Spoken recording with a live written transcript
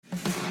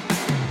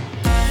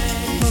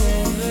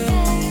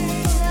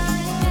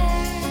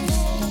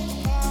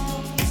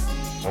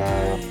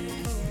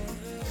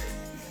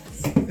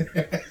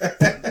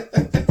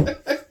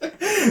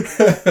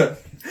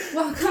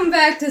Welcome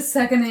back to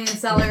Secondhand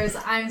Sellers.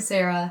 I'm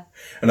Sarah.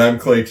 And I'm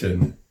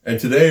Clayton. And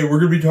today we're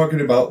going to be talking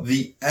about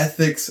the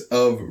ethics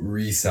of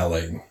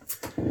reselling.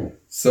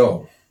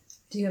 So.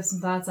 Do you have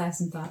some thoughts? I have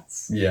some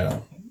thoughts.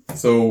 Yeah.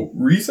 So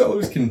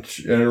resellers can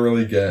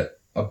generally get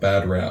a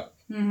bad rap.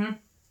 Mm-hmm.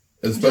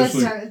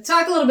 Especially. Let's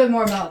talk a little bit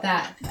more about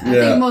that. I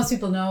think most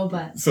people know,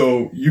 but.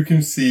 So you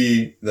can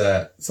see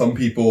that some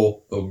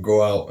people, they'll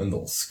go out and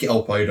they'll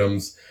scalp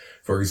items.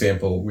 For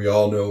example, we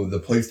all know the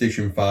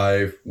PlayStation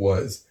 5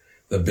 was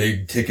the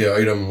big ticket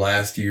item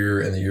last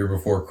year and the year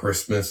before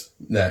Christmas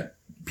that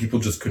people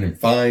just couldn't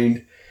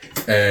find.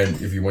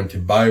 And if you went to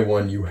buy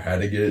one, you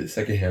had to get it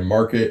secondhand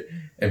market,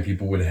 and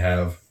people would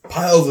have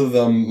piles of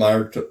them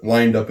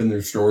lined up in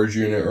their storage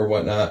unit or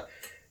whatnot.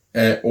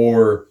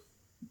 Or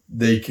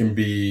they can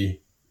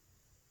be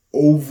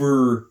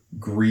over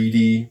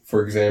greedy.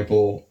 For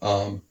example,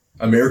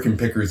 American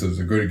Pickers is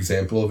a good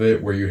example of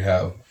it, where you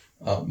have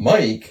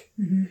Mike,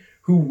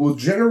 who will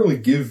generally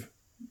give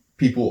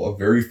people a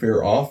very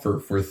fair offer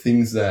for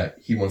things that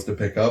he wants to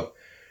pick up,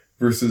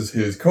 versus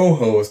his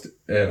co-host,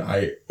 and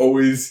I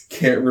always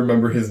can't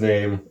remember his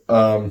name.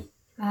 We'll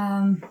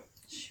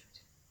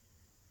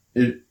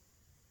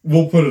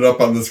put it up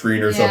on the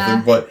screen or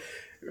something, but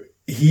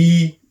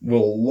he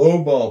will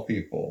lowball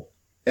people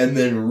and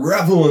then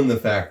revel in the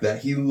fact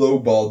that he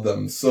lowballed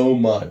them so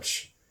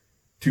much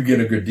to get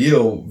a good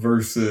deal,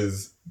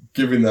 versus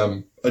giving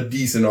them a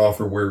decent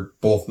offer where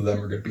both of them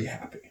are going to be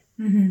happy.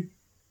 Mm-hmm.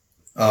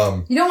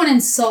 You don't want to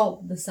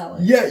insult the seller.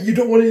 Yeah, you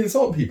don't want to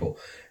insult people.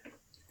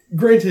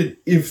 Granted,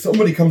 if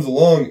somebody comes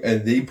along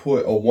and they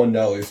put a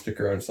 $1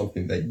 sticker on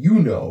something that you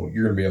know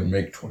you're going to be able to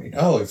make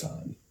 $20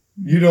 on,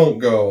 you don't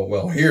go,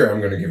 well, here, I'm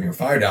going to give you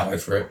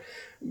 $5 for it.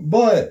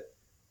 But,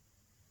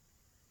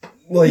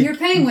 like... You're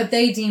paying what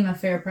they deem a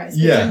fair price.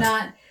 But you're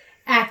not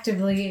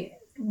actively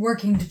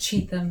working to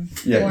cheat them.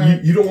 Yeah,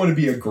 you don't want to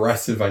be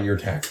aggressive on your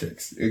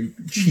tactics.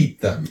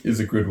 Cheat them is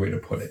a good way to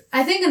put it.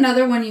 I think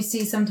another one you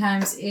see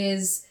sometimes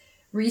is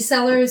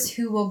resellers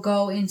who will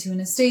go into an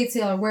estate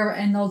sale or wherever,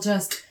 and they'll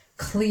just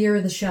clear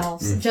the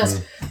shelves.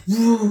 Just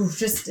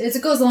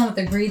it goes along with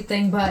the greed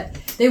thing, but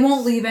they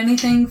won't leave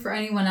anything for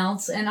anyone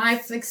else. And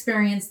I've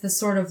experienced this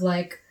sort of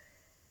like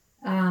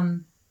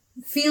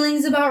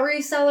feelings about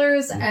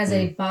resellers as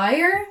a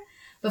buyer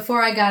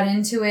before I got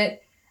into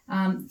it.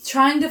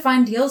 Trying to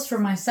find deals for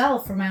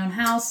myself, for my own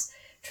house,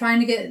 trying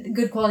to get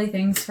good quality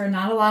things for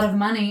not a lot of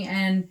money.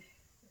 And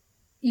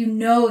you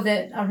know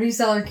that a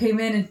reseller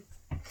came in and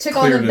took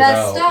all the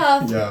best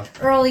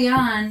stuff early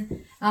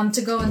on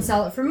to go and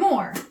sell it for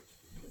more.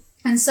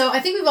 And so I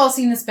think we've all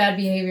seen this bad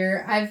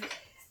behavior.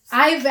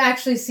 I've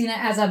actually seen it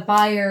as a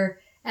buyer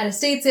at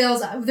estate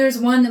sales. There's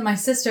one that my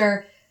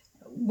sister,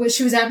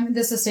 she was at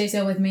this estate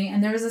sale with me,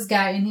 and there was this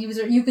guy, and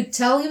you could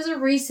tell he was a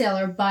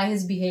reseller by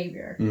his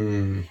behavior.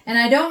 And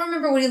I don't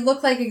remember what he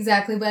looked like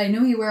exactly, but I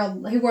knew he wore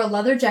a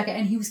leather jacket,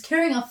 and he was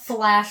carrying a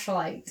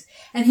flashlight,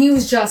 and he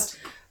was just,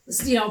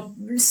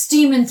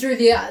 steaming through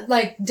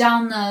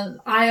down the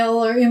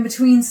aisle or in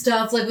between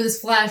stuff, like with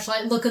his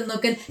flashlight, looking,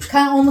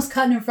 kind of almost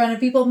cutting in front of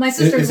people. My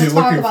sister will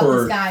talk about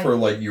this guy. For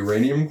like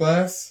uranium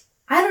glass?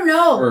 I don't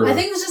know. I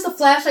think it was just a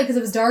flashlight because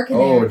it was dark in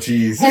there. Oh,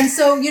 jeez. And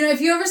so,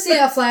 if you ever see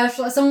a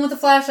flashlight, someone with a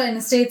flashlight in a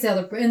estate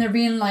sale, and they're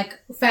being like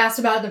fast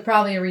about it, they're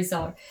probably a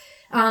reseller.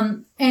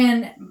 And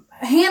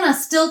Hannah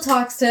still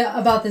talks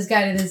about this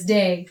guy to this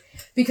day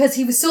because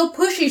he was so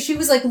pushy. She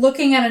was like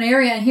looking at an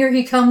area, and here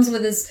he comes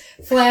with his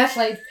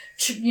flashlight,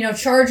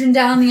 charging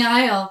down the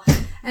aisle.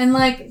 And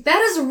like,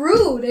 that is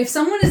rude. If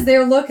someone is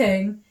there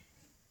looking,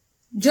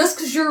 just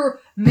because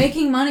you're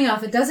making money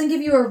off it doesn't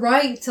give you a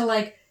right to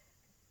like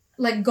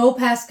go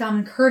past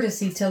common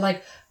courtesy, to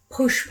like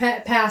push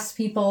past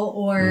people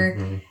or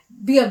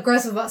be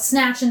aggressive about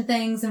snatching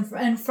things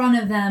in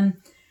front of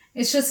them.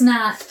 It's just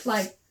not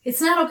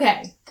it's not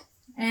okay.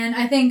 And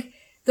I think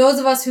those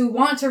of us who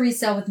want to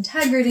resell with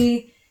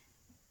integrity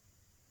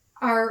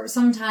are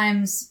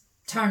sometimes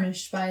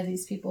tarnished by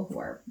these people who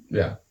are,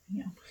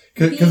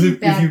 because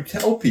if you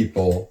tell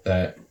people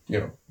that,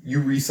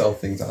 you resell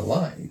things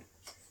online,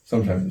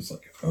 sometimes it's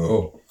like,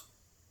 oh,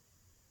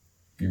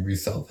 you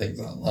resell things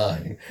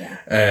online.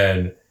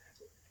 And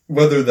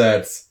whether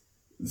that's,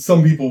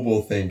 some people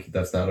will think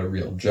that's not a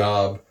real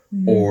job,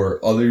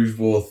 or others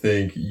will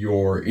think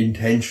you're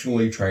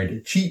intentionally trying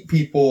to cheat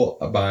people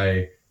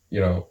by,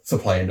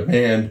 supply and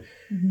demand.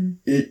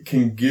 It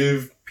can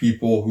give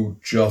people who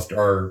just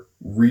are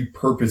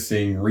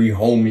repurposing,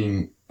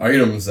 rehoming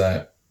items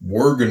that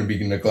were going to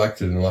be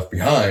neglected and left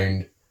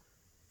behind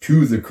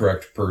to the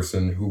correct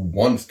person who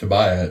wants to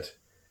buy it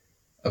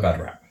a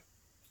bad rap.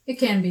 It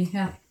can be,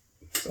 yeah.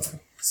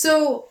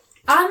 So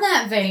on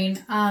that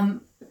vein,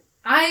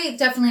 I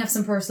definitely have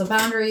some personal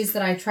boundaries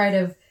that I try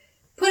to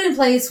put in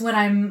place when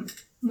I'm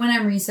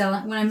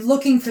reselling, when I'm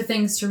looking for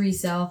things to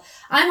resell.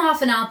 I'm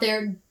often out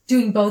there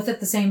doing both at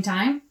the same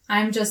time.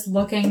 I'm just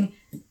looking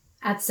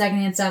at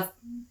secondhand stuff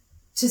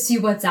to see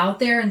what's out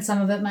there, and some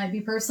of it might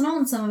be personal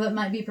and some of it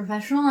might be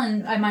professional,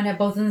 and I might have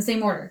both in the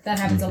same order. That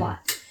happens a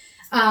lot.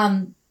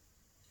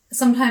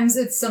 sometimes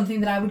it's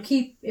something that I would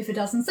keep if it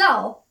doesn't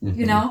sell,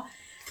 you know?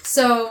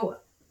 So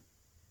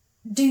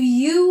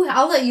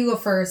I'll let you go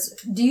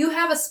first. Do you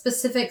have a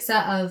specific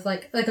set of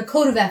like a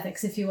code of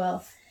ethics, if you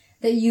will,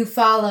 that you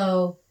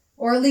follow,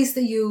 or at least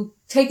that you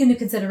take into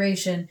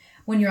consideration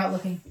when you're out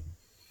looking?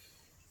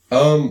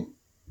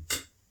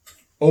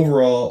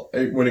 Overall,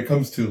 when it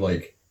comes to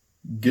like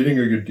getting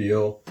a good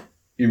deal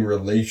in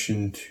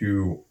relation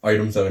to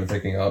items that I'm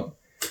picking up,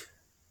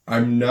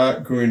 I'm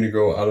not going to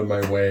go out of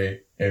my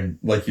way and,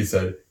 like you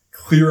said,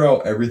 clear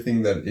out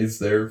everything that is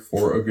there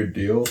for a good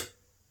deal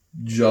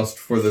just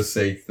for the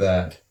sake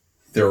that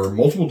there are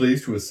multiple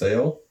days to a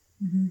sale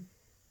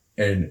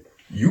and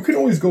you can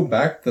always go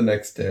back the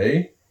next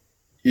day.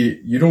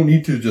 You don't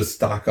need to just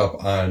stock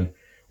up on,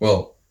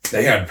 well,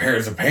 they had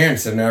pairs of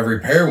pants and every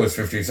pair was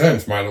 50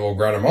 cents. Might as well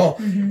grab them all.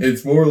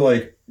 It's more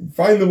like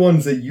find the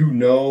ones that you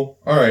know.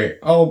 All right,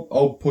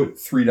 I'll put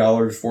 $3,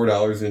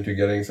 $4 into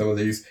getting some of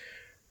these,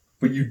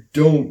 but you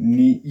don't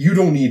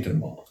need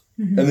them all.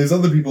 And there's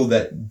other people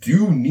that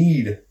do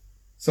need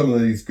some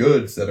of these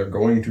goods that are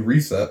going to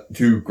reset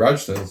to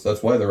garage sales.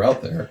 That's why they're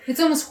out there. It's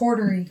almost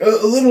hoardery.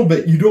 A little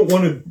bit. You don't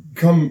want to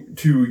come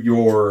to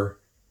your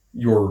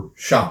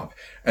shop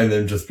and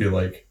then just be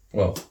like,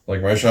 well,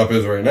 like my shop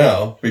is right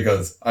now,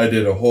 because I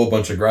did a whole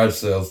bunch of garage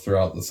sales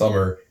throughout the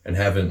summer and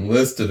haven't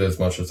listed as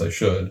much as I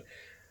should.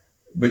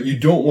 But you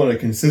don't want to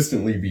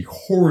consistently be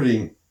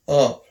hoarding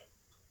up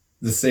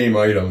the same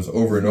items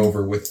over and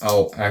over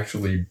without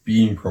actually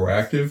being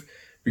proactive,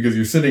 because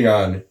you're sitting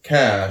on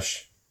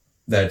cash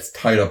that's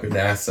tied up in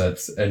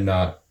assets and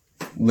not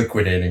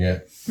liquidating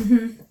it.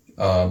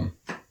 So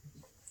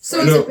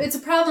it's a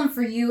problem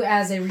for you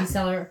as a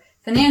reseller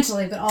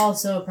financially, but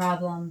also a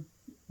problem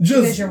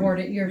because you're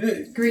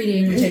greedy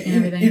and you're taking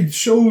everything.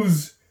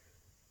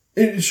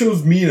 It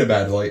shows me in a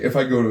bad light if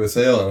I go to a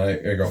sale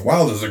and I go,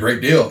 wow, this is a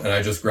great deal, and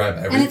I just grab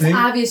everything. And it's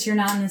obvious you're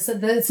not in this.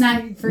 It's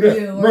not for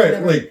you. Or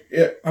right? whatever. Like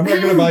I'm not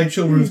gonna buy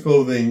children's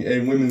clothing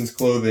and women's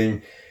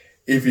clothing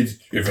if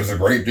it's a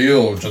great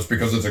deal just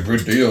because it's a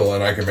good deal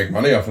and I can make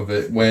money off of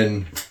it.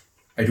 When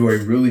I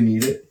really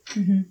need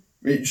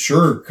it?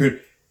 Sure,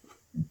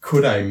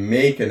 could I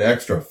make an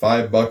extra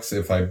 $5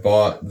 if I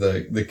bought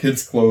the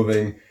kids'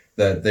 clothing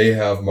that they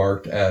have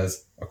marked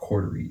as a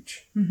quarter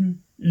each?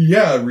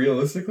 Yeah,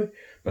 realistically,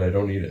 but I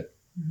don't need it.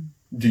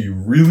 Do you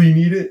really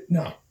need it?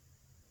 No.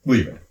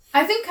 Leave it.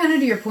 I think kind of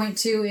to your point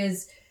too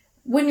is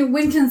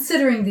when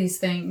considering these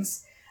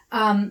things,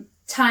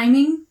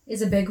 timing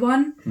is a big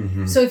one.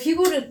 So if you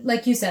go to,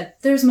 like you said,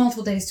 there's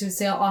multiple days to a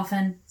sale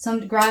often.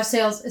 Some garage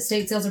sales,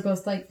 estate sales are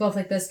both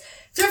like this.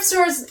 Thrift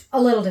stores, a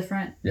little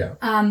different. Yeah.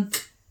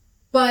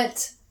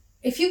 But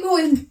if you go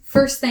in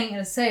first thing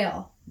at a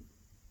sale,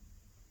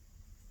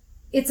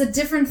 it's a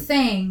different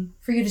thing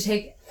for you to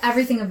take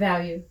everything of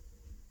value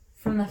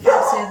from the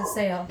first day of the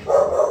sale.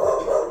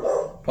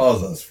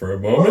 Pause us for a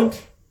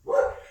moment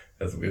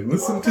as we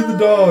listen to the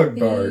dog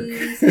bark.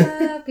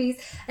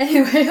 Puppies.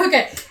 Anyway,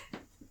 okay.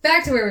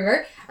 Back to where we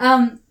were.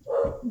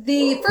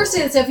 The first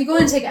day of the sale, if you go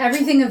in and take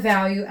everything of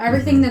value,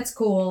 everything that's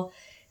cool,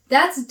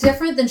 that's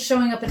different than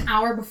showing up an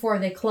hour before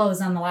they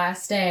close on the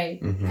last day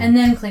and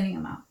then cleaning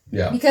them out.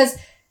 Yeah. Because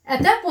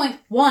at that point,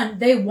 one,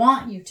 they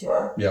want you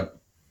to. Yep.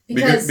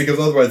 Because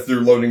otherwise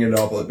they're loading it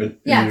up in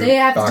they have to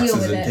deal boxes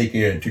with and it.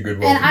 taking it to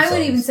Goodwill. And I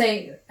would even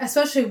say,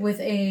 especially with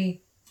a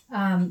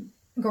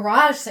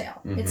garage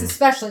sale, it's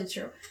especially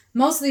true.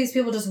 Most of these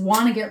people just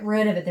want to get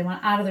rid of it. They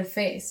want it out of their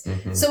face.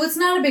 So it's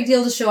not a big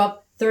deal to show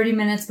up 30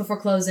 minutes before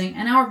closing,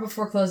 an hour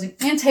before closing,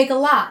 and take a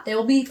lot. They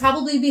will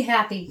probably be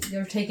happy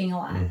they're taking a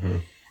lot.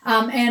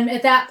 And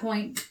at that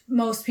point,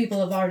 most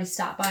people have already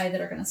stopped by that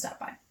are going to stop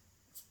by.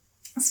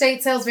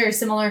 Estate sales, very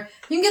similar.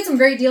 You can get some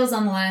great deals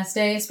on the last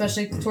day,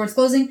 especially towards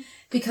closing,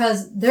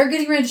 because they're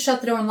getting ready to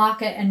shut the door and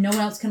lock it, and no one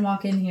else can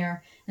walk in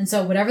here. And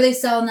so whatever they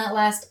sell in that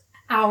last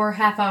hour,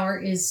 half hour,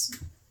 is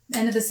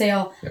end of the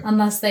sale,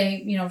 unless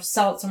they,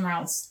 sell it somewhere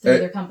else through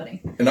their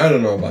company. And I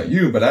don't know about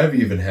you, but I've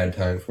even had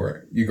times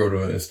where you go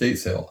to an estate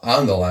sale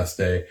on the last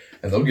day,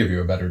 and they'll give you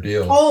a better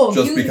deal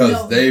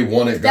because they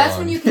want it gone. That's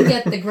when you can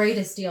get the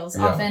greatest deals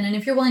often. And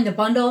if you're willing to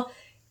bundle,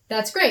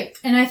 that's great.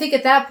 And I think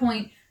at that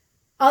point,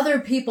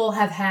 other people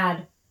have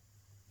had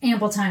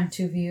ample time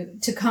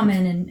to come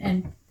in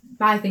and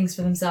buy things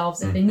for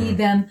themselves if they need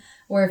them,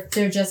 or if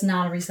they're just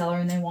not a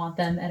reseller and they want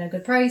them at a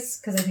good price,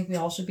 because I think we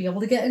all should be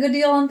able to get a good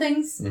deal on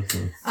things.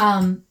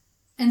 And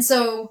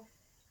so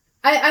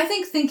I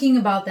think thinking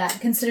about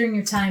that, considering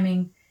your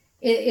timing,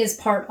 is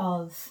part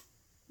of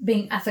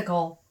being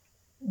ethical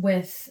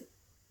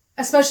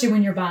especially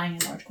when you're buying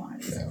in large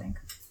quantities, I think.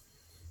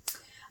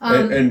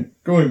 And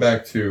going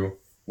back to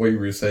what you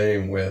were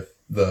saying with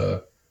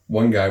the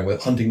one guy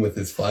hunting with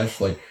his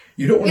flashlight,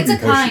 you don't want to be pushy.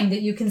 It's a kind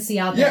that you can see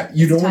out there. Yeah,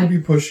 you don't want to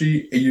be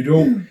pushy. You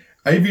don't.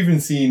 I've even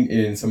seen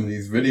in some of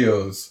these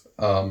videos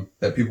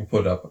that people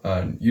put up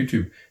on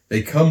YouTube,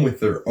 they come with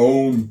their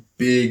own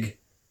big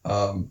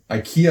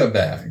IKEA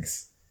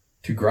bags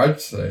to garage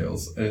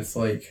sales, and it's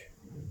like,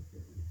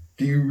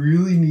 do you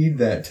really need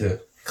that to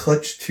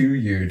clutch to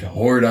you to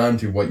hoard on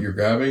to what you're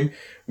grabbing,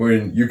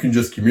 when you can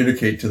just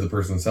communicate to the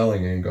person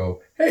selling and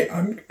go, hey,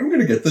 I'm going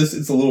to get this.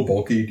 It's a little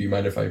bulky. Do you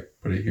mind if I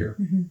put it here?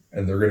 Mm-hmm.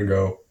 And they're going to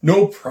go,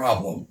 no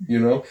problem, you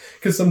know?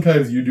 Because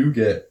sometimes you do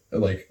get,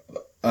 like,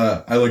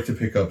 I like to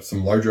pick up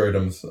some larger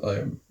items.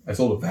 I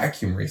sold a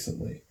vacuum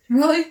recently.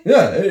 Really?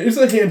 Yeah, it's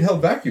a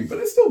handheld vacuum, but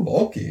it's still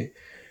bulky.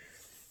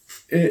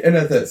 And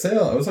at that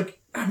sale, I was like,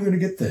 I'm going to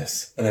get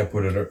this. And I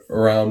put it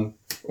around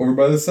over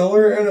by the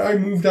seller, and I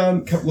moved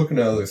on, kept looking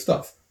at other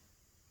stuff.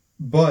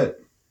 But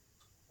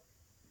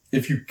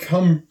if you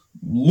come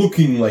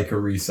looking like a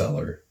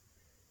reseller,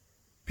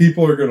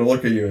 people are going to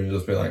look at you and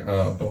just be like,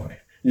 oh boy,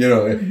 you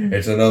know,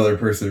 it's another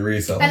person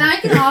reselling. And I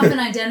can often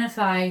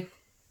identify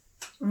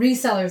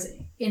resellers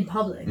in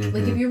public. Mm-hmm.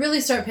 Like if you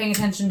really start paying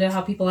attention to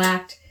how people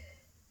act,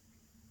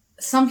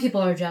 some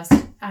people are just,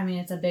 I mean,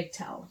 it's a big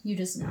tell. You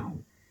just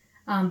know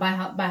by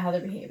how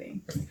they're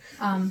behaving.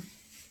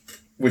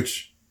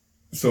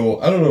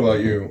 So I don't know about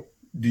you.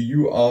 Do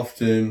you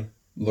often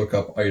look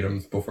up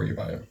items before you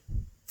buy them?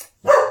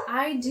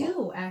 I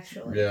do,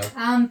 actually. Yeah.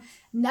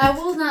 I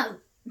will not.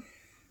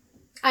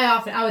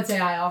 I would say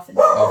I often.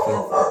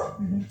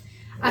 Often.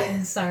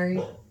 Mm-hmm.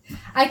 Sorry.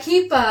 I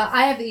keep.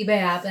 I have the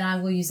eBay app, and I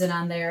will use it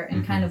on there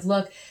and kind of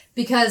look,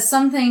 because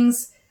some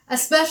things,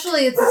 it's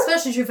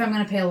especially true if I'm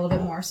going to pay a little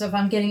bit more. So if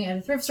I'm getting it at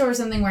a thrift store or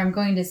something where I'm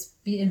going to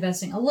be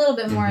investing a little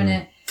bit more in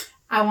it,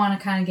 I want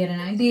to kind of get an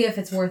idea if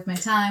it's worth my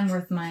time,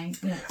 worth my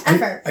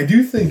effort. I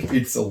do think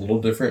it's a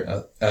little different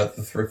at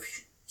the thrift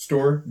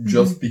store,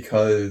 just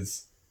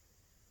because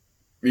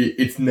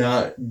it's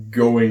not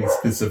going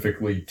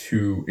specifically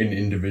to an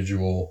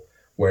individual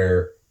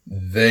where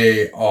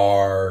they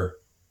are,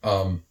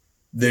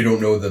 they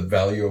don't know the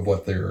value of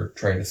what they're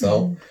trying to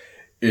sell.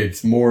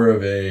 It's more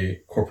of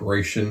a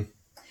corporation.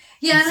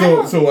 Yeah,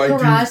 and so I don't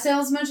garage sale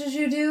as much as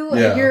you do.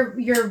 Yeah.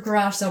 Your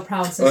garage sale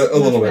process is a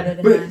little better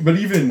bit. than mine. But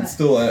even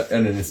still at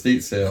an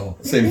estate sale,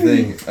 same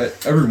thing.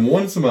 Every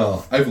once in a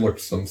while, I've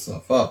looked some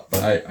stuff up,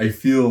 but I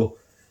feel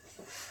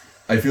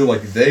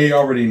like they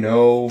already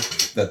know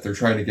that they're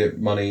trying to get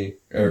money,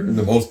 or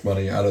the most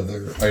money out of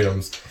their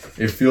items.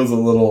 It feels a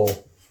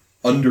little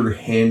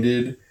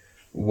underhanded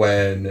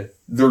when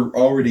they're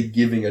already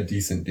giving a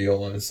decent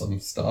deal on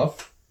some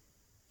stuff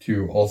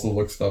to also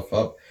look stuff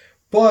up.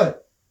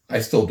 But I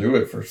still do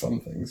it for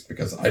some things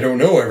because I don't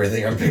know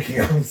everything I'm picking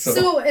up.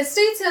 So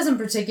estate sales in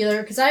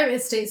particular, because I have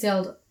estate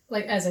saled,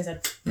 like as I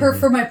said,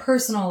 for my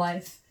personal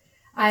life,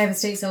 I have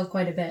estate saled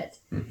quite a bit.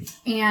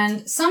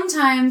 And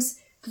sometimes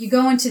you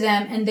go into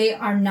them and they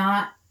are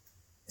not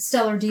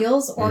stellar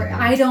deals, or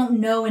I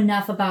don't know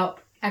enough about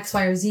X,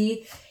 Y, or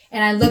Z,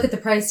 and I look at the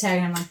price tag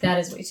and I'm like, that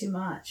is way too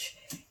much.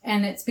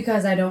 And it's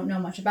because I don't know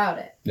much about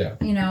it. Yeah.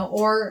 You know,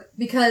 or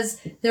because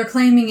they're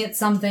claiming it's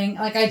something,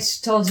 like I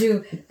told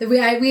you, that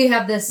we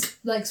have this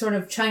like sort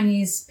of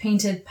Chinese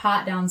painted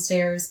pot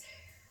downstairs.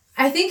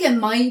 I think it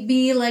might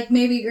be like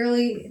maybe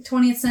early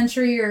 20th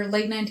century or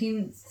late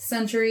 19th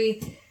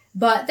century,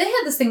 but they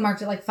had this thing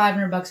marked at like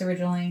 $500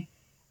 originally.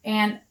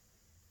 And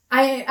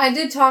I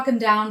did talk him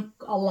down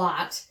a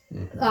lot.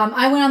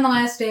 I went on the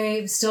last day,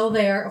 it was still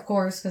there, of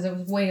course, because it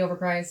was way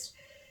overpriced.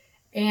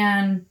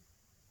 And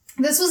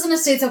this was an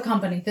estate sale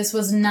company. This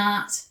was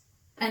not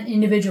an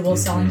individual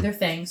selling their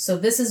thing. So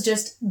this is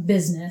just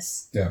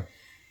business. Yeah.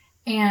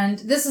 And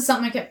this is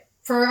something I kept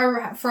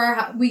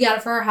we got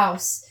it for our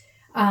house.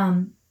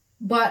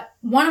 But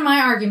one of my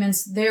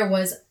arguments there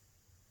was,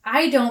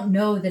 I don't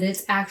know that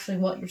it's actually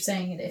what you're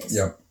saying it is.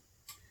 Yep.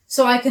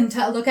 So I can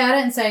look at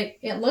it and say,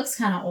 it looks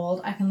kind of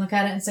old. I can look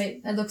at it and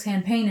say, it looks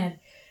hand-painted.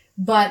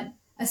 But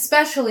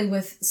especially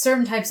with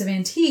certain types of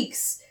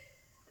antiques,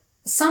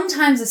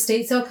 sometimes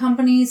estate sale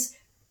companies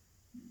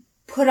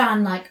put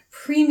on like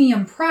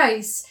premium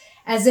price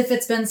as if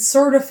it's been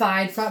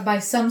certified by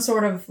some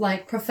sort of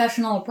like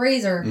professional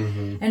appraiser.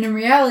 And in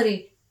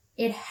reality,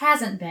 it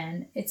hasn't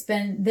been. It's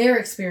been their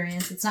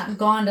experience. It's not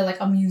gone to like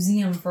a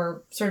museum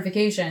for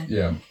certification.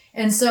 Yeah.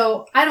 And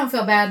so I don't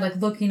feel bad like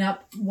looking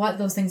up what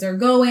those things are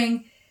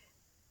going.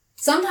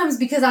 Sometimes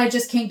because I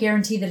just can't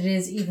guarantee that it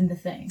is even the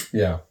thing.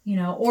 Yeah. You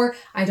know, or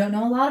I don't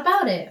know a lot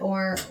about it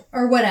or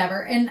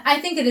whatever. And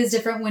I think it is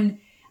different when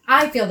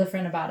I feel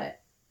different about it.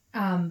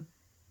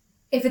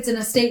 If it's an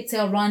estate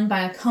sale run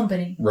by a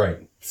company.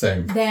 Right.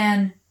 Same.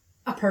 Than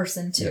a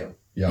person too.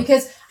 Yeah.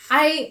 Because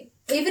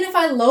even if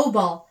I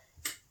lowball,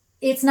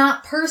 it's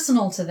not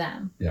personal to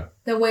them. Yeah.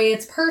 The way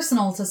it's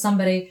personal to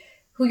somebody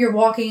who you're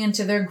walking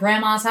into their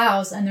grandma's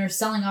house and they're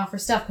selling off her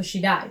stuff because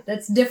she died.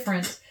 That's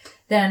different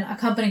than a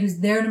company who's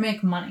there to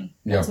make money.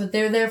 That's what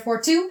they're there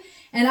for too.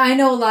 And I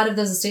know a lot of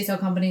those estate sale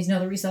companies know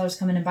the resellers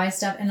come in and buy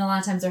stuff, and a lot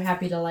of times they're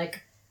happy to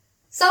like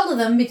sell to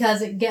them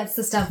because it gets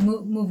the stuff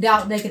moved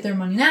out. They get their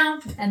money now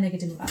and they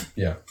get to move on.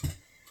 Yeah.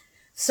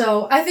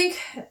 So I think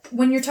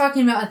when you're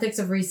talking about ethics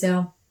of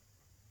resale,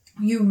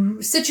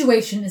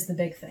 situation is the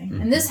big thing.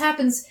 And this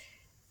happens,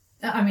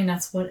 I mean,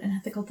 that's what an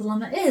ethical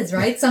dilemma is,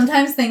 right?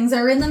 Sometimes things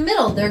are in the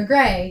middle. They're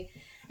gray.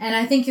 And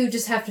I think you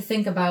just have to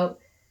think about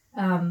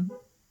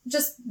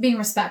just being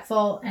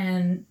respectful.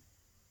 And,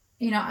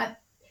 you know,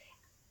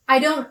 I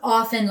don't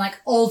often like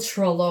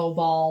ultra low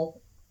ball,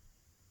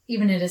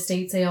 even at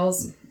estate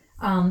sales.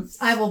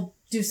 I will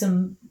do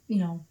some,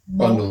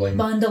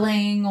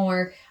 bundling,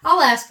 or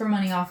I'll ask for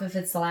money off if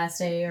it's the last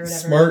day or whatever.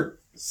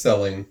 Smart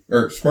selling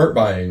or smart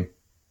buying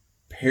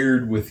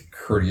paired with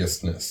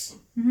courteousness.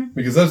 Mm-hmm.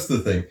 Because that's the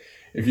thing.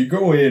 If you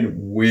go in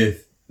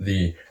with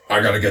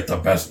I gotta get the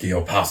best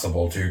deal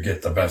possible to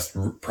get the best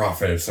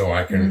profit so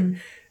I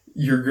can,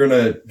 you're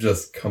gonna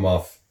just come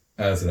off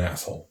as an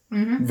asshole.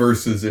 Mm-hmm.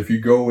 Versus if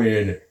you go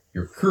in,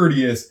 you're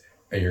courteous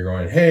and you're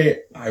going,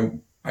 hey,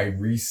 I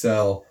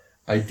resell.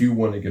 I do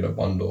want to get a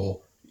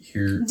bundle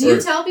here. Do you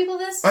tell people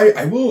this?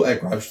 I will at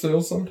garage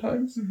sales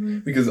sometimes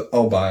because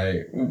I'll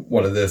buy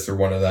one of this or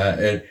one of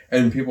that.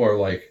 And people are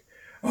like,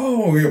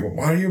 oh,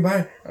 why do you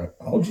buy?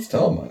 I'll just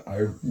tell them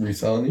I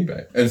resell on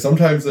eBay. And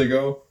sometimes they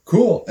go,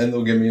 cool, and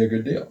they'll give me a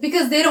good deal.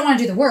 Because they don't want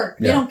to do the work.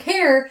 Yeah. They don't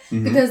care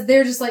because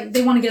they're just like,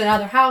 they want to get it out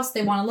of their house.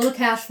 They want a little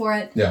cash for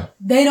it. Yeah.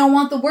 They don't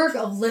want the work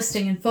of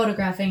listing and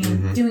photographing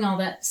and doing all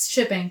that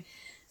shipping.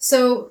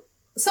 So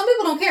some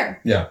people don't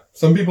care. Yeah.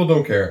 Some people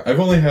don't care. I've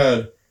only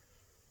had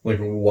like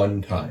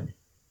one time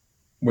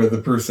where the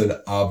person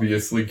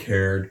obviously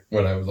cared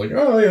when I was like,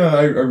 oh yeah,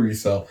 I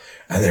resell.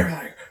 And they were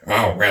like,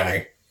 oh,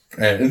 really?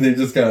 And they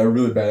just got a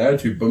really bad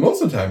attitude. But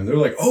most of the time, they're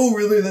like, oh,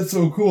 really? That's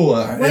so cool.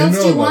 What else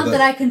do you want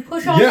that I can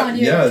push off on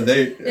you?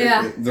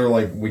 Yeah, they're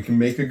like, we can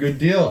make a good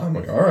deal. I'm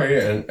like, all right.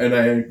 And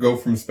I go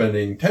from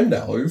spending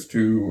 $10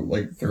 to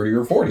like 30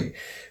 or 40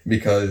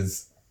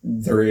 because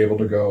they're able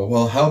to go,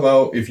 well, how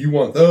about if you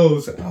want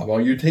those, how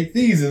about you take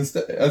these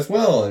instead as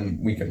well? And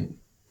we can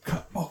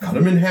I'll cut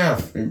them in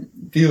half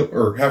deal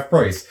or half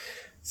price.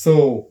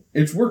 So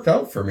it's worked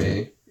out for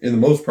me in the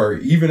most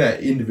part, even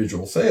at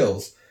individual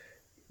sales,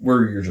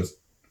 where you're just,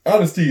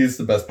 honesty is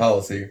the best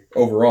policy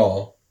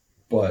overall,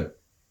 but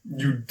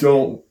you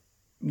don't,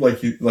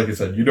 like I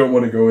said, you don't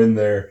want to go in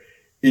there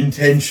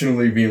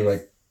intentionally being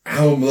like,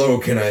 how low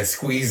can I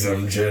squeeze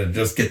them to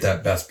just get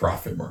that best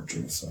profit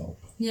margin? So.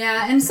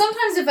 Yeah. And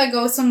sometimes if I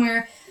go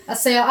somewhere,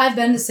 I've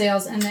been to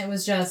sales and it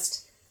was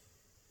just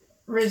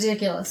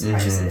ridiculous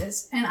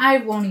prices and I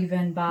won't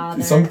even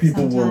bother. Some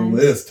people will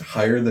list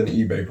higher than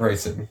eBay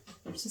pricing.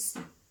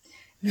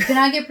 You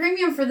cannot get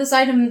premium for this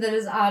item that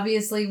is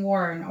obviously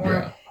worn,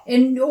 or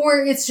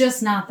it's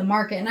just not the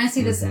market. And I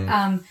see this.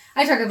 I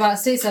talk about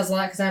estate sales a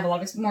lot because I have a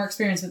lot more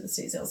experience with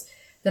estate sales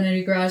than I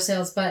do garage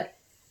sales. But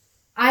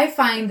I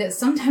find that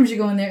sometimes you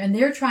go in there and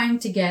they're trying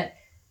to get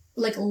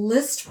like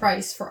list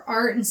price for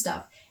art and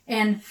stuff,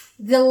 and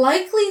the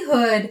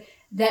likelihood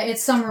that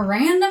it's some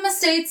random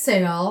estate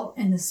sale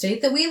in the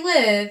state that we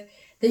live,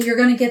 that you're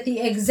going to get the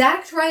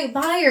exact right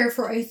buyer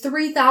for a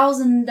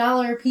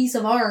 $3,000 piece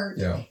of art,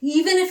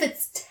 even if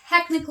it's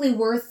technically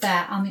worth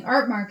that on the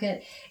art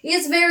market,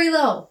 is very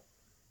low.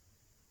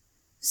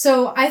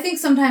 So I think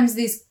sometimes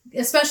these,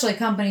 especially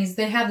companies,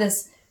 they have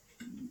this,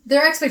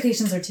 their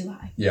expectations are too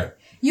high. Yeah.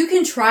 You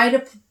can try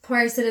to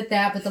price it at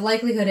that, but the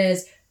likelihood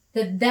is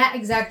that that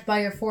exact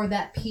buyer for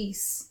that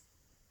piece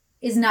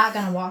is not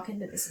going to walk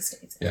into this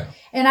estate sale. Yeah.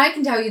 And I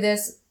can tell you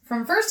this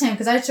from firsthand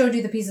because I showed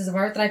you the pieces of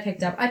art that I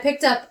picked up. I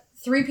picked up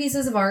 3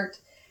 pieces of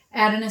art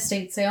at an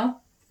estate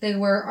sale. They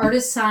were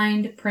artist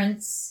signed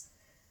prints.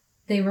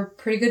 They were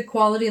pretty good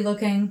quality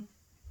looking.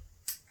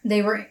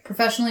 They were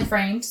professionally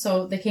framed,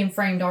 so they came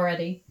framed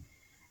already.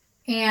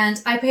 And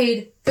I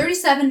paid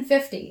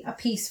 $37.50 a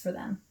piece for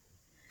them.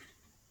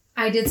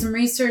 I did some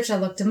research. I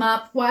looked them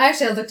up. Well,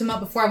 actually, I looked them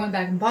up before I went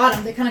back and bought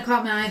them. They kind of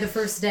caught my eye the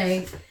first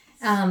day.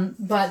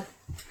 But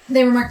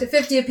they were marked at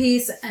 $50 a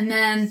piece. And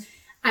then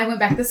I went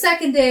back the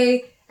second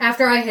day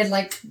after I had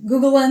like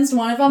Google Lensed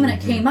one of them and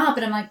it came up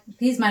and I'm like,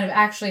 these might have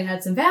actually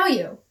had some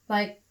value,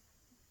 like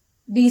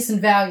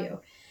decent value.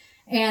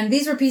 And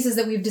these were pieces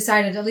that we've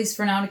decided, at least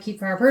for now, to keep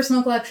for our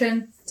personal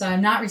collection. So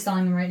I'm not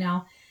reselling them right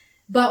now.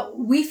 But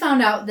we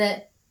found out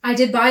that I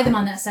did buy them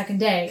on that second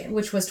day,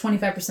 which was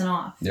 25%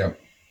 off. Yeah.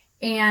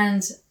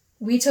 And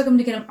we took them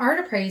to get them art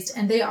appraised,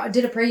 and they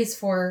did appraise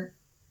for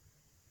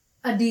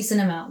a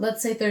decent amount.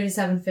 Let's say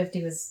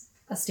 $37.50 was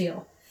a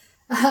steal.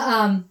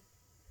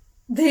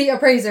 The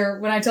appraiser,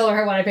 when I told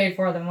her what I paid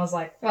for them, was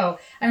like, oh,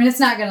 I mean, it's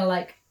not going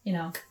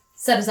to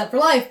set us up for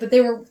life, but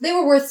they were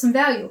worth some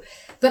value.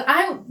 But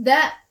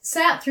that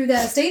sat through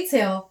that estate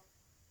sale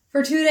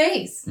for 2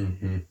 days.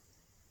 Mm-hmm.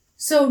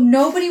 So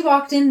nobody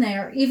walked in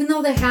there, even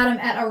though they had them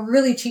at a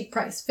really cheap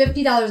price.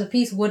 $50 a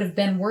piece would have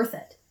been worth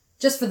it.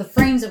 Just for the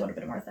frames, it would have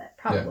been worth it,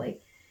 probably. Yeah.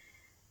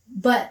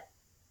 But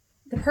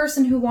the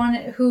person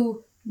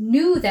who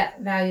knew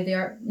that value of the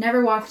art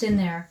never walked in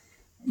there.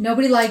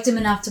 Nobody liked him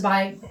enough to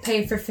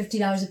pay for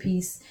 $50 a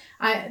piece.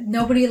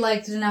 Nobody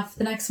liked it enough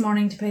the next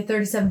morning to pay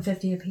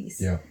 $37.50 a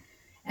piece. Yeah.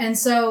 And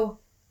so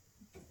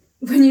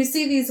when you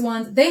see these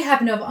ones, they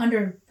happen to have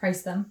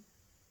underpriced them.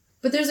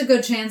 But there's a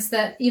good chance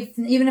that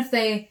even if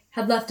they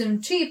had left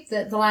them cheap,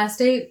 that the last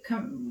day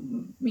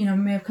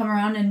may have come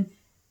around and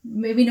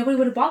maybe nobody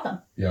would have bought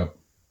them. Yeah.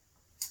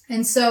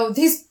 And so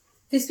these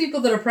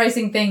people that are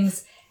pricing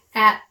things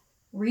at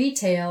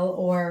retail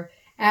or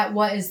at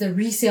what is the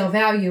resale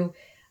value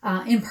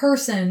in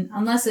person,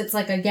 unless it's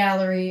like a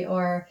gallery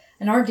or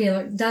an art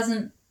dealer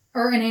doesn't,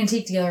 or an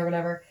antique dealer or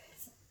whatever.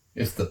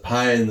 It's the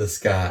pie in the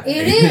sky.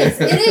 It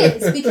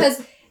is,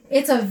 because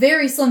it's a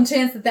very slim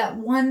chance that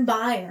one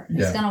buyer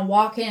is going to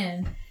walk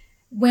in.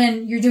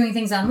 When you're doing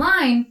things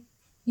online,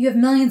 you have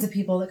millions of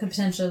people that could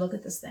potentially look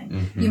at this thing.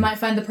 Mm-hmm. You might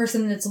find the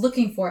person that's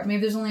looking for it.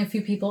 Maybe there's only a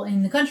few people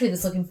in the country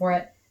that's looking for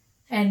it,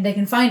 and they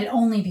can find it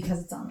only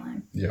because it's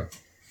online. Yeah.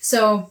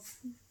 So,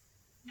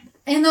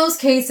 in those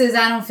cases,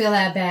 I don't feel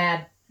that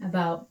bad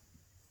about.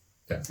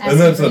 Yeah, and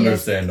that's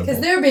understandable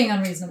because they're being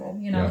unreasonable.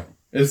 Yeah.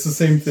 It's the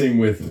same thing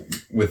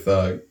with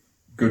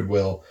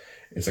Goodwill.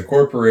 It's a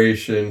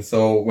corporation,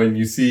 so when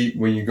you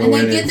go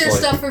in, they get their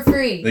stuff for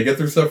free. They get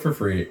their stuff for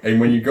free, and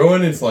when you go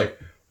in, it's like,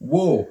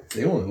 whoa,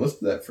 they only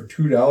listed that for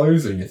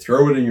 $2, and you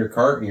throw it in your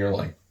cart, and you're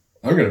like,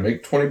 I'm gonna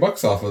make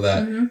 $20 off of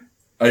that. Mm-hmm.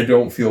 I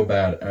don't feel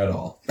bad at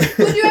all.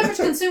 But your average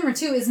consumer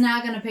too is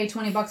not gonna pay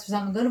 $20 for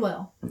something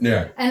Goodwill.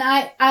 Yeah. And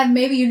I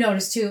maybe you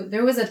noticed too.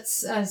 There was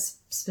a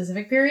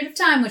specific period of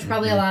time, which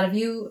probably a lot of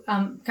you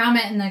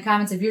comment in the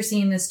comments if you're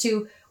seeing this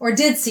too, or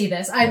did see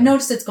this. I've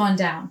noticed it's gone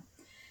down.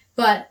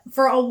 But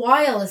for a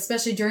while,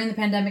 especially during the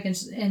pandemic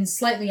and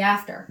slightly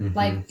after,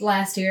 like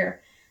last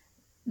year,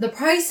 the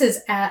prices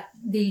at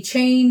the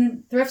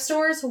chain thrift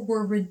stores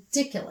were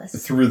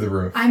ridiculous. Through the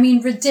roof. I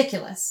mean,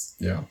 ridiculous.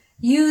 Yeah.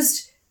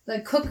 Used,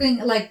 like, cooking,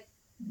 like,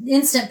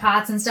 Instant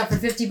Pots and stuff for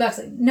 $50.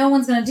 Like, no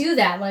one's going to do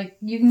that. Like,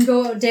 you can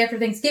go a day after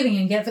Thanksgiving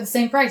and get it for the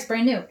same price,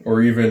 brand new.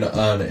 Or even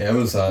on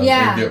Amazon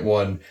and get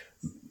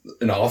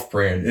an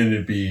off-brand, and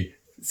it'd be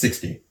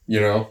 $60.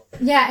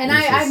 Yeah, and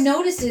I've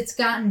noticed it's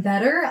gotten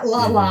better, a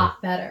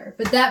lot better.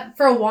 But that,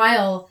 for a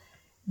while,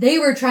 they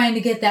were trying to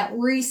get that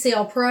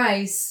resale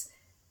price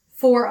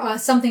for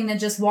something that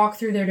just walked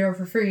through their door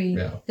for free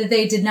that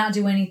they did not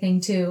do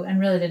anything to and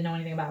really didn't know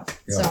anything about.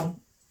 Yeah. So,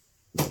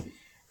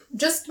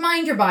 just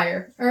mind your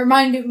buyer, or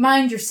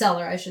mind your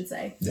seller, I should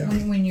say,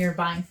 when you're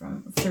buying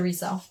to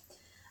resell.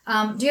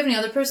 Do you have any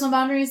other personal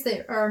boundaries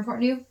that are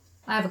important to you?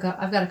 I've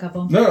got a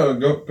couple. No,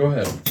 go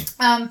ahead.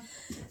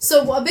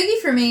 So a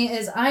biggie for me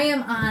is I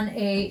am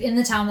in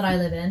the town that I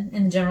live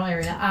in the general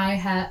area.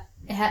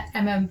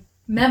 I'm a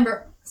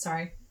member.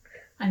 Sorry,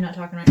 I'm not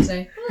talking right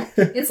today.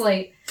 It's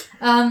late.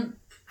 I'm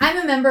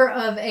a member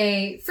of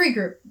a free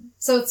group.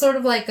 So it's sort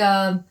of like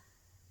what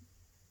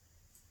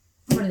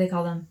do they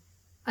call them?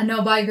 A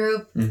no-buy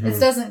group.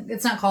 Mm-hmm.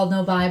 It's not called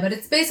no-buy, but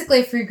it's basically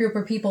a free group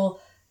where people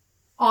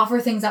offer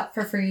things up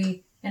for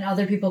free, and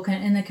other people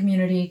in the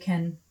community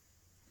can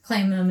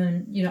claim them,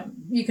 and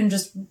you can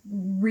just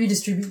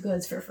redistribute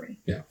goods for free.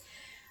 Yeah.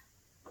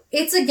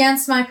 It's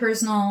against my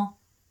personal,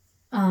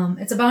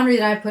 it's a boundary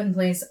that I put in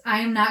place. I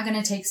am not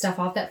going to take stuff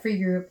off that free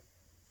group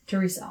to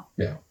resell.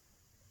 Yeah.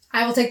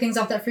 I will take things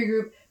off that free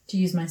group to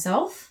use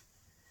myself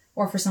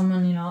or for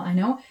someone, I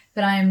know,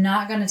 but I am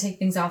not going to take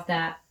things off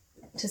that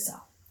to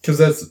sell. Because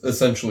that's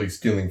essentially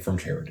stealing from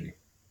charity.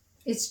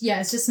 It's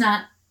just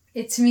not,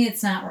 to me,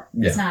 it's not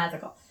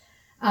ethical.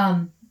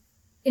 Now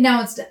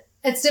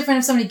it's different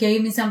if somebody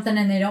gave me something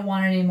and they don't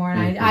want it anymore,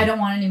 and I don't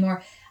want it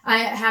anymore.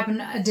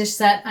 A dish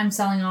set I'm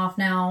selling off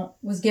now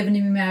was given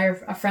to me by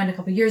a friend a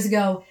couple years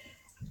ago.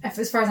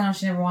 As far as I know,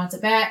 she never wants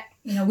it back.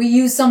 We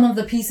use some of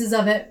the pieces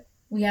of it.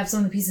 We have some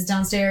of the pieces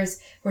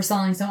downstairs. We're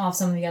selling some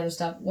of the other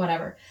stuff,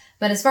 whatever.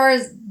 But as far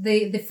as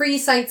the free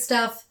site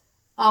stuff,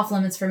 off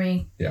limits for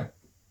me. Yeah.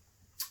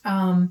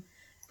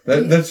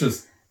 That's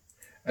just,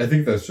 I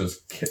think that's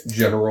just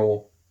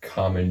general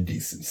common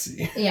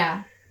decency.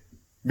 Yeah.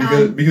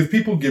 Because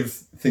people give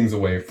things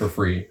away for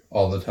free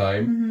all the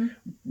time,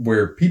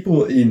 where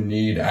people in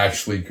need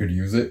actually could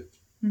use it,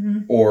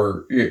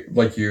 or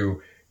like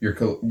you're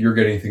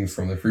getting things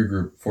from the free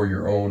group for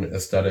your own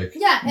aesthetic.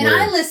 Yeah, and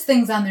I list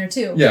things on there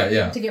too.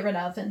 Yeah. To get rid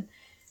of,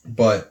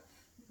 but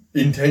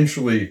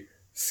intentionally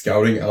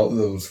scouting out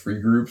those free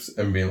groups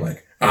and being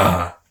like,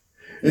 I'm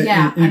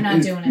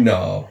not doing it.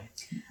 No,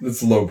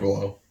 it's low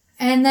blow.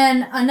 And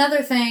then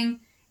another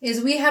thing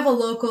is we have a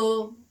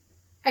local,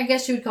 I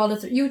guess you would call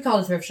it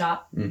a thrift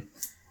shop. Mm.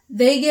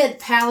 They get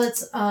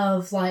pallets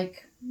of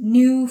like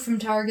new from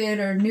Target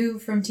or new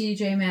from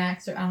TJ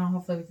Maxx, or I don't know,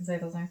 hopefully we can say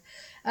those names.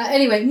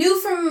 Anyway, new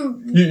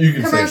from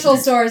commercial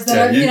stores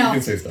that are, you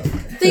can say stuff.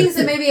 Things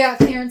that maybe got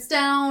clearance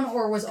down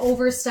or was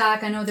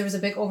overstock. I know there was a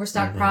big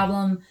overstock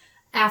problem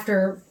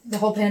after the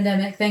whole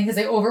pandemic thing because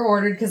they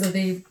overordered because of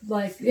the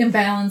like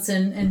imbalance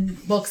in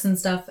books and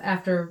stuff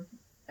after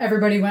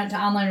everybody went to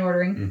online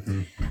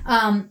ordering.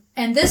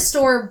 And this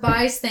store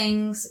buys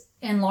things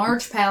in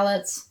large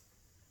pallets,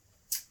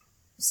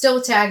 still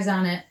with tags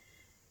on it,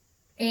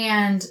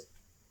 and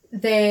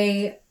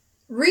they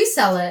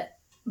resell it,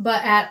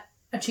 but at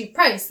a cheap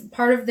price.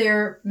 Part of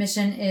their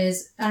mission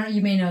is, I don't know,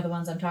 you may know the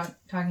ones I'm talking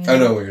about. I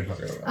know what you're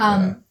talking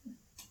about.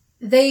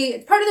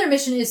 Part of their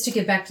mission is to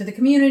give back to the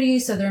community,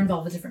 so they're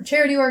involved with different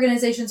charity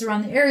organizations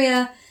around the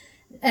area,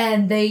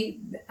 and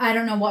I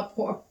don't know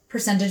what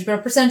percentage, but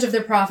a percentage of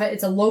their profit,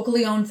 it's a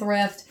locally owned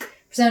thrift,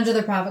 percentage of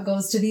their profit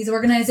goes to these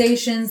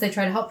organizations. They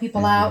try to help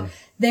people out.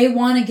 They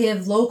want to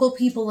give local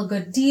people a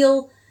good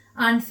deal.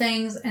 on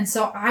things, and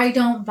so I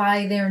don't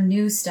buy their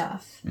new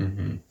stuff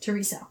to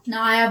resell.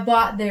 Now, I have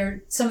bought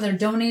some of their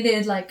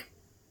donated like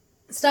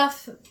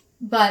stuff,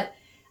 but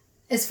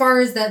as far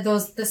as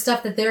the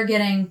stuff that they're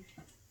getting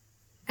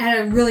at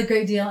a really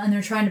great deal, and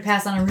they're trying to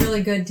pass on a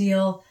really good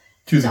deal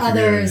to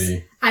others,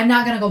 I'm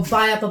not going to go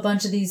buy up a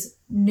bunch of these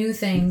new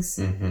things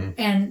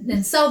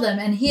and sell them.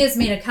 And he has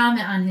made a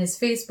comment on his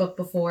Facebook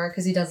before,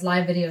 because he does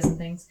live videos and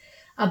things,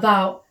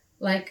 about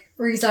like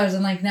resellers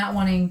and like not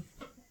wanting,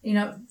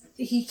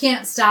 he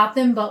can't stop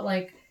them, but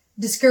like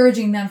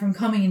discouraging them from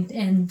coming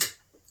and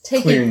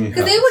taking,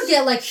 because they would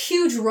get like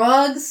huge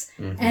rugs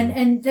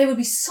and they would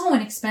be so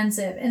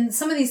inexpensive. And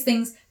some of these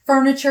things,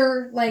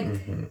 furniture, like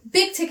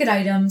big ticket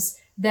items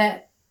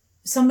that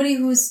somebody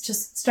who's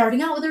just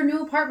starting out with their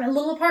new apartment,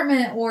 little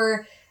apartment,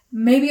 or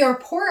maybe are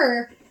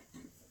poorer,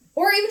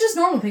 or even just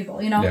normal people,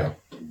 No,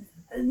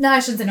 I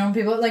shouldn't say normal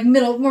people, like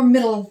more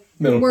middle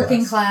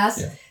working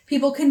class.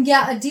 People can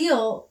get a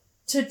deal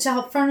to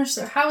help furnish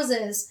their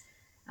houses.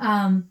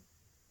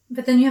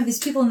 But then you have these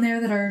people in there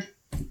that are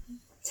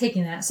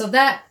taking that. So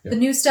the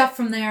new stuff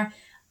from there,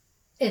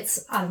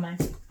 it's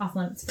off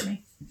limits for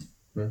me.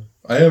 Yeah.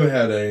 I haven't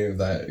had any of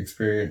that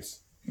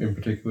experience in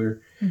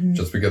particular,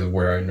 just because of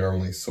where I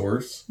normally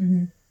source.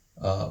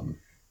 But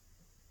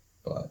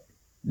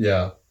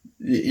yeah,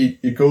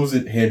 it goes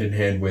hand in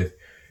hand with,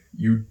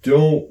 you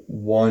don't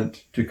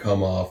want to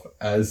come off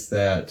as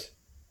that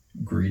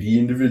greedy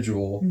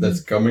individual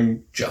that's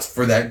coming just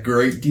for that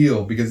great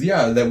deal, because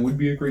that would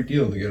be a great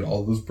deal to get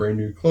all those brand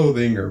new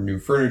clothing or new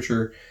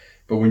furniture.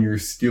 But when you're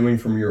stealing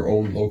from your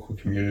own local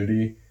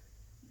community,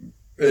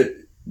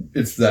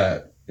 it's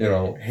that,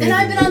 and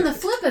I've been on the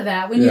flip of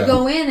that. When you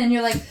go in and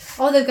you're like,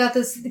 oh, they've got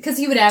this, because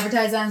he would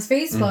advertise on his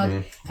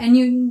Facebook, and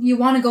you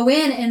want to go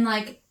in and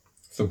like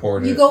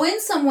support it. You go in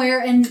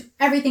somewhere and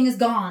everything is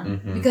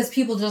gone because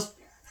people just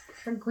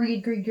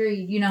greed,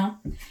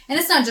 And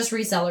it's not just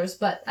resellers,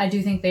 but I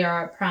do think they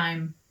are a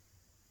prime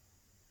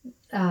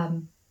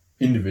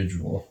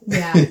individual.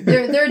 Yeah,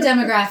 they're a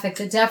demographic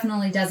that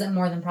definitely does it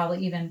more than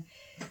probably even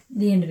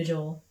the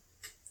individual.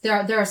 There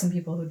are some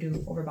people who do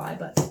overbuy,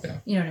 but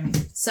you know what I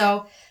mean.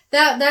 So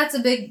that's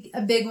a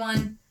big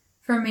one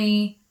for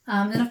me.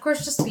 And of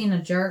course, just being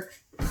a jerk.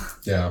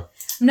 Yeah.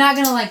 I'm not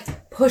gonna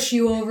like push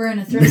you over in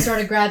a thrift store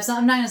to grab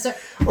something. I'm not gonna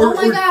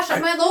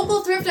start. My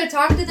local thrift. I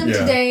talked to them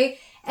today,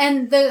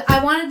 and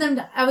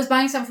I was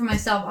buying something for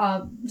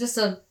myself. Just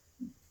a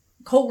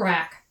coat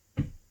rack,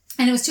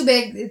 and it was too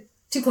big,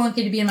 too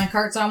clunky to be in my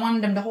cart. So I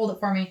wanted them to hold it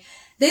for me.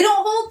 They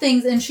don't hold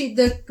things, and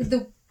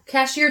the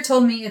cashier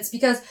told me it's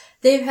because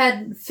they've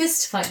had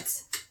fist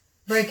fights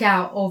break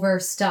out over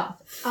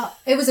stuff.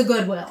 It was a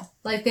Goodwill.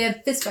 Like, they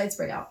had fist fights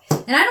break out.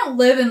 And I don't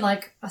live in,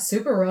 like, a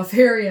super rough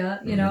area,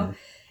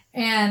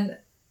 And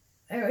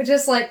it was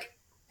just, like...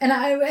 And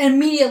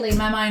immediately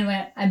my mind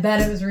went, I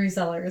bet it was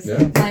resellers.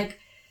 Yeah. Like,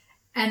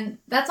 and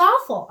that's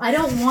awful. I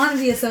don't want to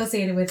be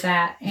associated with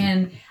that.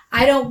 And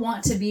I don't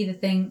want to be the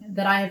thing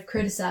that I have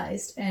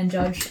criticized and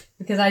judged.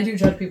 Because I do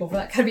judge people for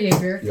that kind of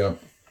behavior.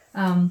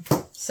 Yeah.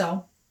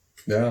 So...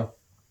 Yeah.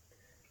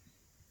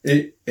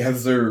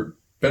 Has there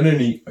been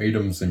any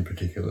items in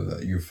particular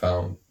that you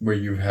found where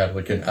you've had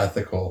like an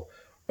ethical,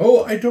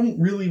 I don't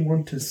really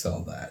want to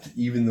sell that,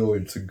 even though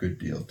it's a good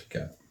deal to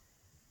get?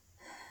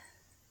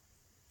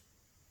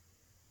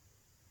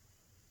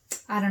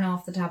 I don't know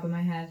off the top of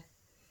my head.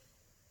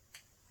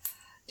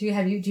 Do you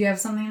have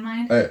something in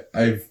mind?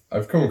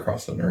 I've come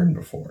across an urn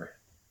before.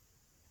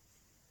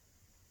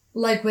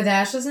 Like with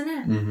ashes in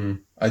it? Mm-hmm.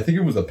 I think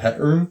it was a pet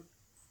urn.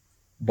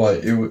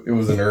 But it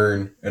was an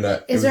urn, and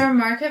is there a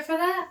market for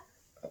that?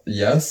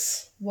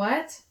 Yes.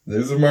 What?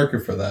 There's a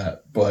market for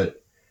that,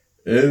 but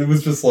it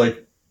was just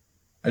like,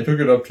 I took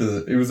it up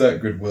to it was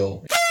at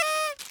Goodwill.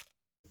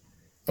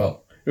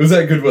 Well, it was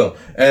at Goodwill,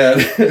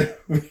 and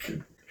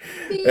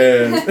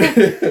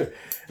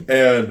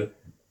and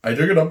I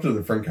took it up to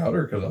the front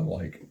counter because I'm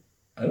like,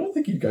 I don't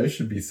think you guys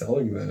should be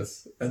selling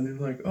this, and they're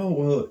like, oh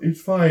well,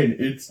 it's fine,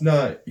 it's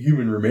not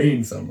human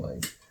remains. I'm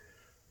like,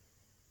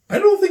 I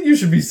don't think you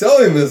should be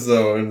selling this,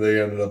 though. And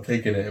they ended up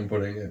taking it and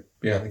putting it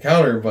behind the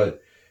counter.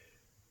 But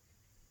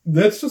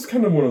that's just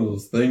kind of one of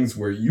those things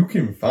where you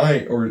can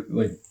find, or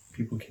like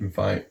people can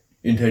find,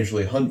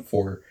 intentionally hunt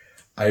for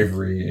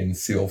ivory and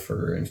seal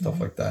fur and stuff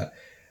like that.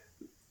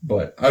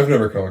 But I've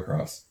never come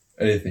across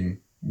anything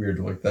weird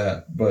like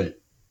that.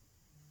 But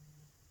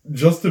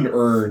just an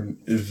urn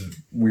is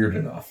weird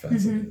enough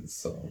as it is.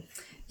 So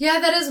yeah,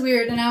 that is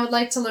weird. And I would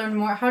like to learn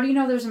more. How do you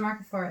know there's a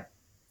market for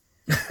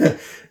it?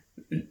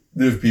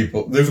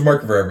 There's a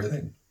market for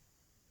everything.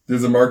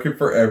 There's a market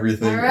for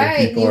everything. All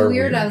right, you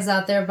weirdos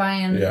out there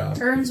buying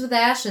urns with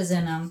ashes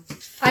in them.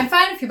 I'm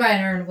fine if you buy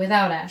an urn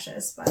without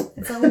ashes, but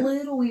it's a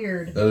little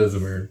weird. That is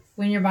weird.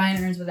 When you're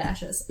buying urns with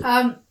ashes.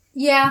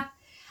 Yeah.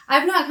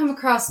 I've not come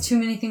across too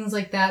many things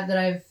like that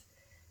I've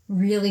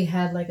really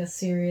had like a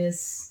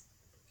serious...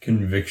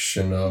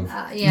 conviction of.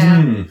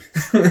 Yeah.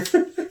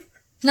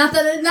 Not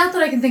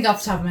that I can think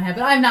off the top of my head,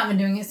 but I've not been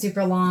doing it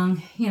super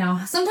long.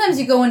 Sometimes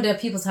you go into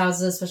people's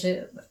houses,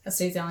 especially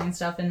estate selling and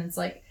stuff, and it's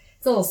like,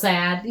 it's a little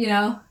sad,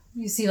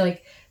 you see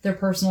like their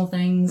personal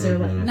things or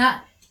like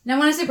not. Now,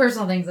 when I say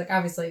personal things, like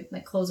obviously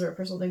like clothes are a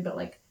personal thing, but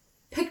like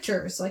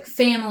pictures, like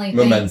family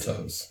mementos,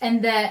 things,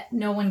 and that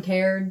no one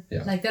cared.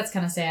 Yeah. Like that's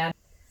kind of sad.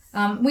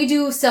 We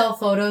do sell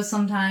photos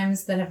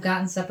sometimes that have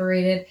gotten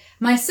separated.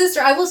 My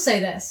sister, I will say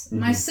this,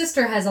 my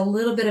sister has a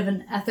little bit of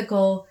an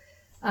ethical,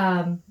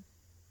 or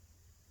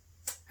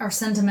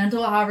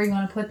sentimental, however you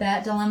want to put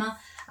that, dilemma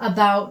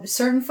about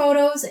certain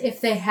photos if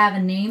they have a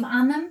name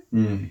on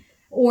them.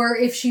 Or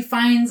if she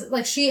finds,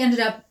 like she ended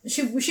up,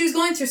 she was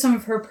going through some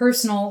of her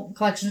personal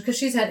collections because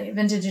she's had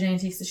vintage and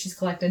antiques that she's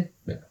collected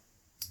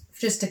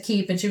just to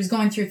keep. And she was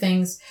going through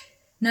things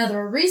now that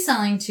were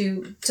reselling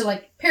to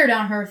like pare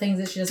down her things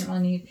that she doesn't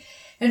really need.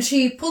 And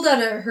she pulled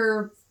out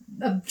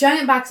a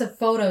giant box of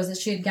photos that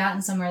she had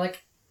gotten somewhere,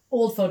 like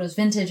old photos,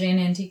 vintage and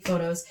antique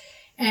photos.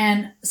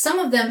 And some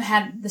of them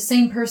had the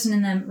same person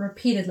in them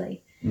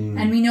repeatedly.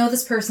 And we know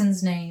this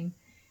person's name.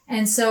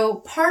 And so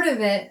part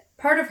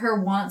of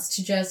her wants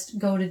to just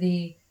go to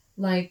the,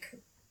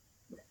 like,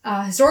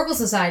 historical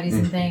societies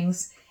and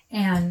things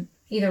and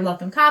either let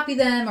them copy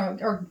them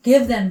or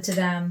give them to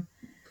them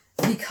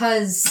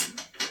because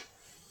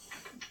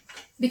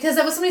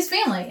that was somebody's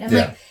family. And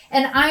like,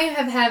 and I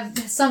have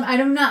some,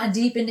 I'm not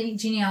deep into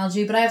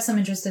genealogy, but I have some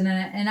interest in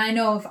it. And I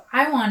know if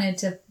I wanted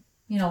to,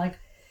 you know, like,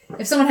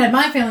 if someone had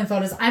my family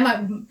photos, I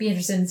might be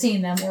interested in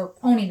seeing them or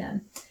owning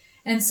them.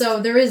 And so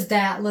there is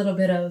that little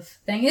bit of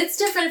thing. It's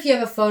different if you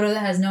have a photo that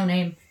has no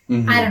name.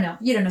 I don't know.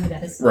 You don't know who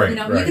that is. Right, you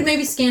know, you could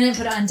maybe scan it and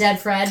put it on Dead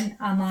Fred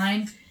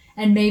online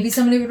and maybe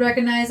somebody would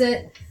recognize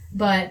it,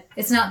 but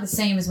it's not the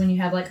same as when you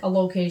have like a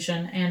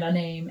location and a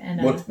name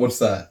and what's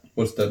that?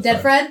 What's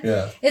Dead Fred?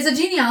 Yeah. It's a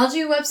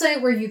genealogy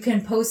website where you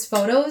can post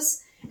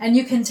photos and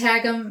you can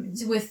tag them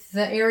with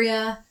the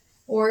area,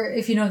 or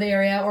if you know the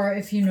area, or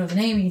if you know the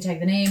name, you can tag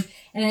the name.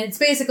 And it's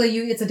basically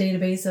it's a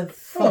database of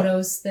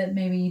photos that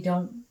maybe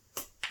don't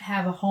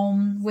have a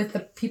home with the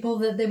people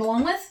that they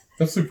belong with.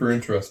 That's super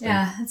interesting.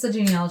 Yeah, it's a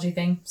genealogy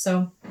thing.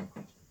 So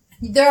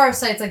there are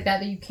sites like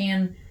that you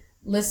can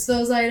list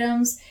those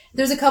items.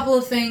 There's a couple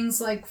of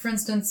things, like for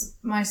instance,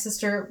 my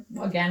sister,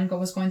 again,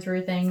 was going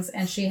through things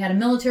and she had a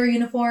military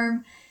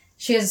uniform.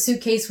 She has a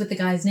suitcase with the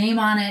guy's name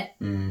on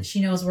it.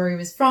 She knows where he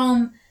was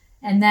from.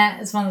 And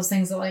that is one of those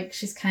things that like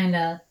she's kind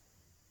of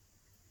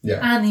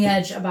on the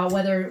edge about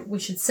whether we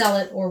should sell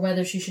it or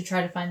whether she should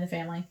try to find the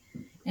family.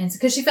 And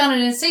because she found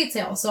it in a estate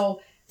sale.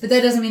 So, but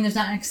that doesn't mean there's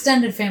not an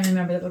extended family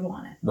member that would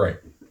want it. Right.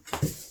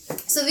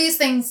 So these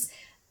things,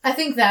 I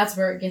think that's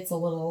where it gets a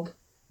little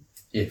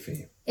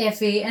iffy.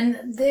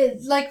 And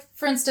like,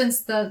 for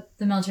instance, the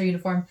military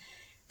uniform,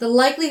 the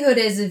likelihood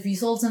is if you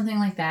sold something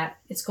like that,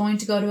 it's going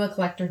to go to a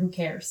collector who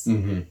cares.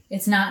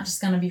 It's not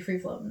just going to be free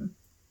floating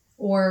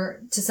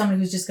or to somebody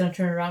who's just going to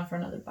turn it around for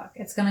another buck.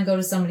 It's going to go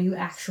to somebody who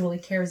actually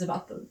cares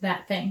about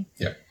that thing.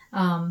 Yeah.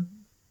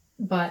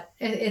 But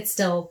it's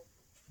still,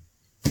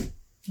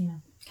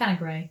 kind of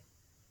gray.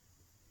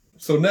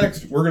 So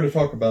next, we're going to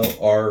talk about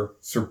our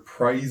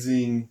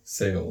surprising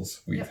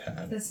sales we've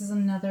had. This is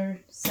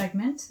another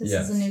segment. This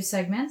is a new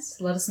segment.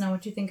 Let us know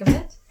what you think of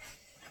it.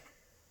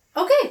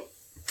 Okay.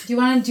 Do you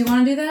want to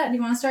do that? Do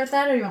you want to start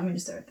that, or do you want me to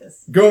start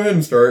this? Go ahead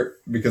and start,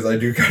 because I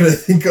do kind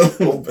of think a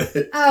little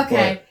bit.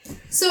 Okay.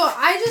 So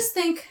I just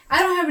think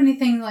I don't have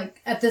anything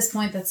like at this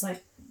point that's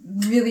like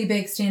really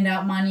big,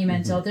 standout,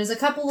 monumental. There's a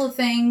couple of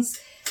things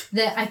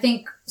that I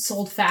think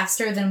sold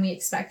faster than we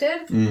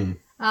expected.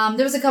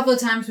 There was a couple of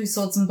times we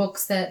sold some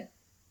books that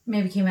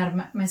maybe came out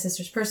of my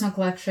sister's personal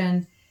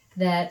collection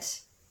that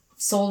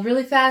sold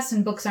really fast,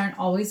 and books aren't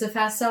always a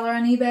fast seller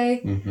on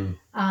eBay.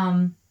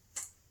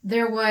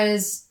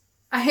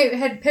 I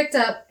had picked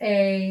up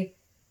a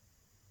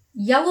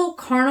yellow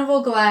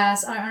carnival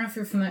glass. I don't know if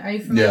you're familiar. Are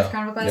you familiar with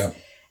carnival glass?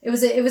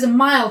 Yeah. It was a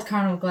mild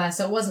carnival glass,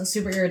 so it wasn't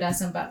super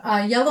iridescent, but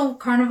a yellow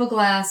carnival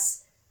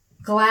glass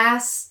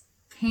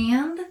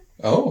hand.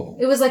 Oh.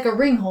 It was like a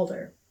ring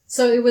holder.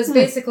 So it was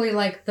basically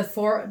like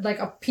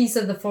a piece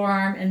of the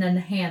forearm and then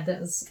the hand that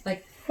was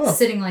like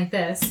sitting like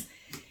this.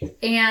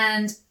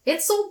 And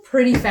it sold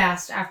pretty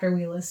fast after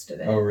we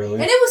listed it. Oh, really?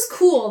 And it was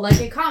cool.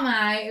 Like, it caught my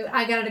eye.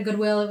 I got it at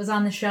Goodwill. It was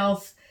on the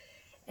shelf.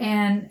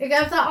 And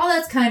I thought, oh,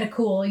 that's kind of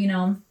cool, you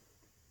know.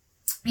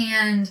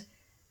 And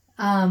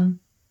I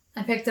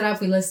picked it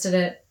up. We listed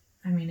it.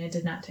 I mean, it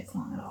did not take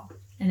long at all.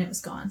 And it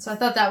was gone. So I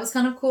thought that was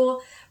kind of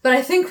cool. But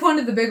I think one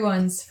of the big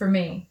ones for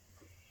me,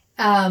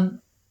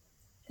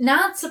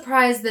 not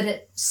surprised that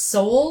it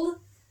sold,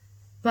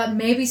 but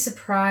maybe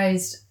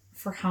surprised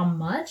for how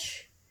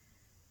much.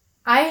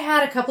 I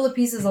had a couple of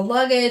pieces of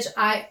luggage.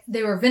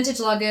 They were vintage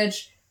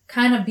luggage,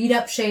 kind of beat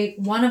up shape.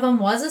 One of them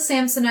was a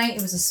Samsonite.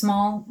 It was a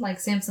small, like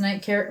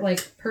Samsonite,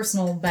 like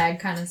personal bag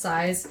kind of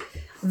size,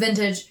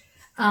 vintage.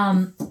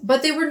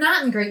 But they were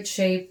not in great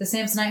shape. The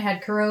Samsonite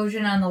had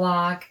corrosion on the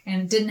lock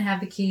and didn't have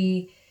the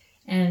key,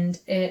 and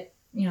it,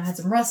 had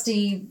some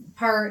rusty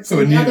parts. So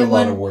it needed a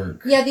lot of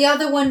work. Yeah, the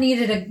other one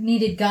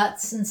needed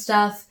guts and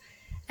stuff.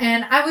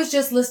 And I was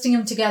just listing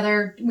them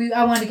together.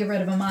 I wanted to get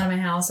rid of them out of my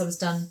house. I was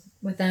done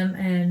with them.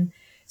 And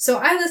so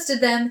I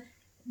listed them.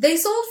 They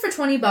sold for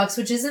 $20,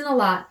 which isn't a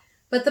lot.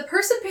 But the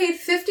person paid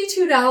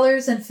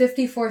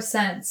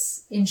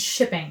 $52.54 in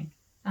shipping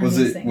on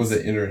these things. Was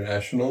it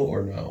international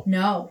or no?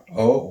 No.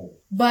 Oh.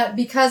 But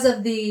because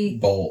of the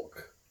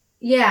bulk.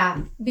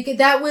 Yeah, because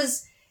that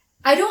was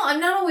I'm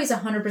not always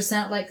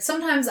 100%. Like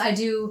sometimes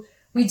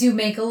we do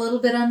make a little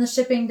bit on the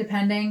shipping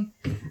depending.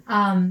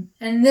 And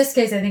in this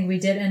case I think we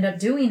did end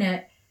up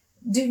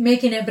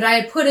making it, but I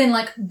had put in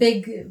like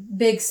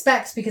big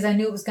specs because I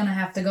knew it was going to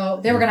have to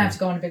go. They were going to have to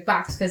go in a big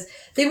box because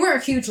they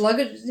weren't huge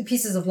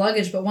pieces of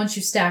luggage, but once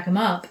you stack them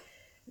up,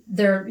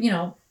 they're,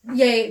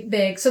 yay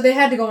big. So they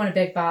had to go in a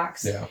big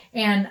box. Yeah.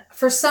 And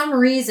for some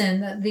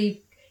reason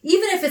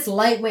even if it's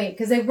lightweight,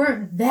 because they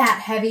weren't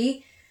that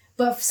heavy,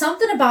 but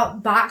something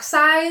about box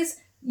size,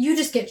 you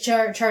just get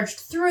charged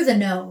through the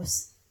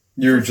nose.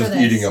 You're just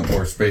eating up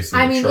more space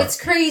in the truck. It's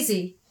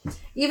crazy.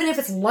 Even if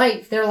it's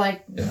light, they're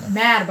like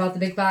mad about the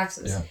big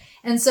boxes. Yeah.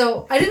 And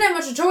so I didn't have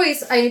much of a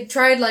choice. I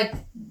tried like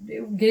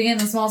getting it in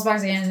the smallest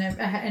box again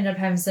and I ended up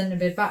having to send in a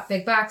big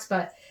box.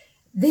 But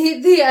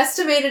the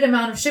estimated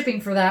amount of shipping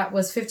for that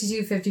was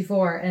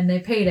 $52.54 and they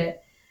paid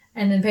it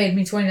and then paid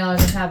me $20 on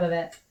top of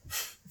it.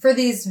 For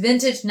these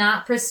vintage,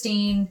 not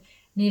pristine,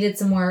 needed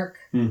some work.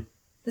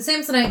 The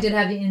Samsonite did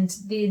have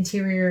the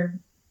interior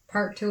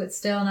part to it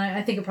still, and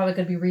I think it probably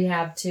could be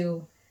rehabbed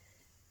to,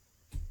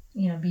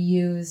 be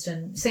used.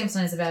 And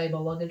Samsonite is a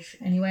valuable luggage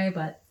anyway,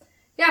 but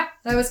yeah,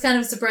 that was kind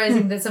of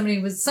surprising that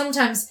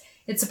sometimes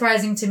it's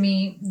surprising to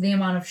me the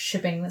amount of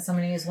shipping that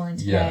somebody is willing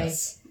to pay.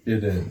 Yes,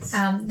 it is.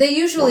 They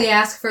usually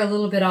ask for a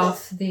little bit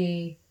off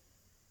the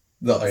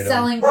item.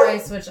 Selling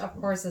price, which of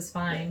course is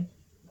fine.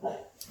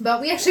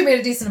 But we actually made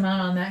a decent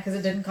amount on that because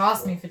it didn't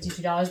cost me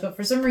 $52. But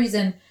for some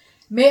reason,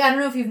 I don't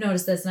know if you've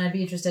noticed this, and I'd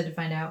be interested to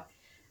find out.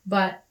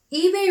 But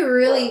eBay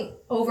really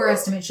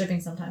overestimates shipping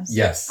sometimes.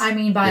 Yes. I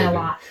mean, by a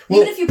lot.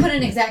 Even if you put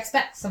in exact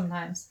specs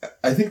sometimes.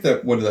 I think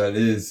that what that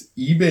is,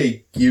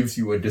 eBay gives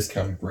you a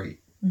discounted rate.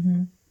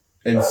 Mm-hmm.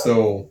 And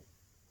so,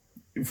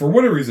 for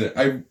whatever reason,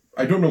 I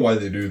don't know why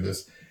they do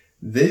this.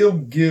 They'll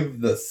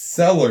give the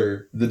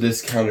seller the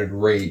discounted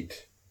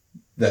rate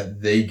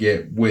that they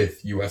get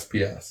with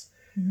USPS.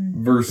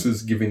 Mm-hmm.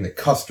 Versus giving the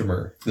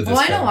customer the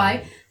discount. Oh, I know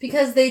why.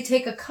 Because they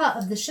take a cut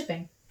of the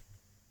shipping.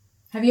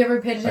 Have you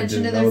ever paid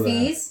attention to their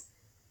fees?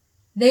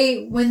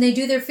 When they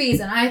do their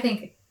fees, and I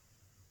think,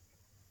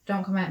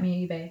 don't come at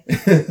me, eBay.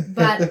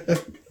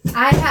 But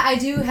I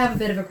do have a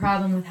bit of a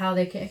problem with how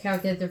they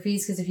calculate their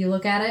fees, because if you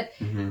look at it,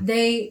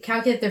 they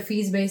calculate their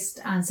fees based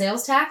on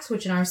sales tax,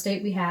 which in our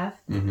state we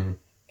have,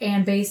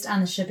 and based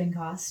on the shipping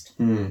cost.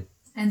 And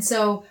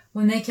so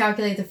when they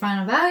calculate the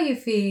final value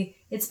fee,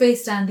 it's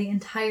based on the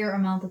entire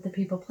amount that the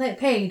people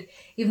paid,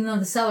 even though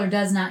the seller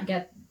does not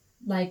get,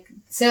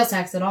 sales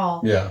tax at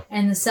all. Yeah.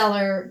 And the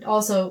seller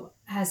also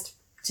has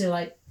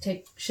to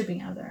take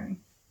shipping out of their earning.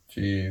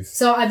 Jeez.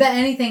 So I bet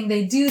anything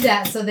they do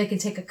that so they can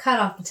take a cut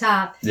off the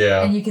top.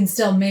 Yeah. And you can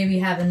still maybe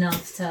have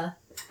enough to...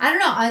 I don't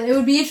know. It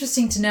would be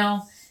interesting to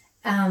know.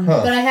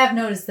 But I have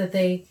noticed that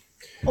they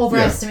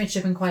overestimate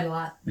shipping quite a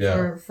lot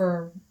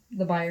for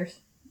the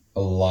buyers.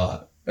 A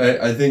lot.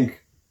 I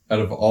think out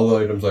of all the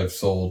items I've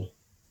sold,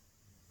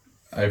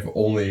 I've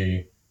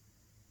only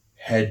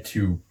had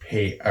to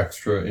pay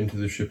extra into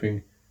the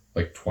shipping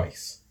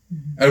twice.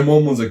 And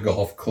one was a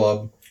golf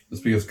club,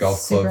 just because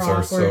golf clubs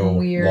are so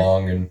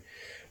long,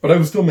 but I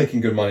was still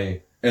making good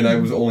money, and I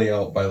was only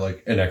out by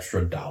an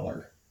extra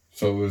 $1.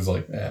 So it was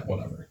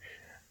whatever.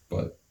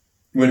 But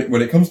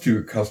when it comes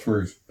to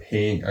customers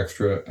paying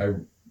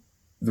extra,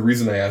 the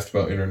reason I asked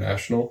about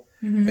international,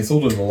 I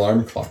sold an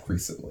alarm clock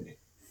recently.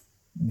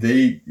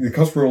 The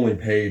customer only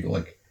paid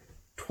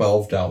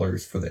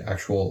 $12 for the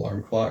actual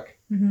alarm clock,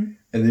 and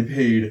they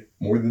paid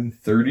more than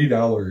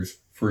 $30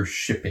 for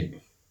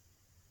shipping.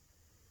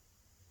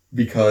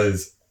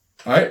 Because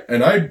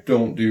I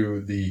don't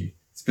do the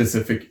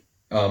specific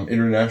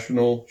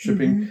international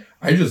shipping.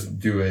 I just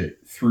do it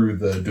through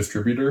the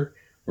distributor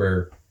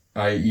where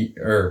I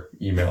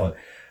email it.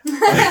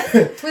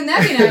 Wouldn't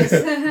that be nice?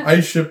 I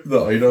ship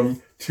the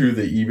item to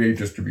the eBay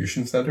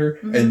distribution center,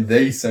 and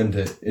they send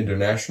it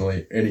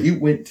internationally, and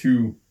it went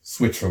to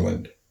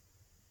Switzerland.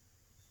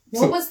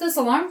 What was this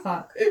alarm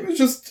clock? It was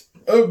just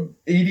a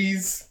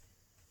 80s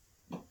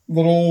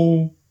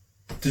little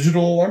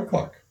digital alarm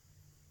clock.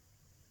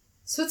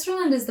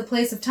 Switzerland is the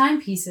place of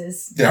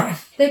timepieces. Yeah.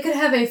 They could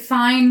have a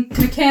fine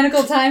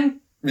mechanical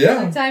timepiece.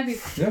 Yeah,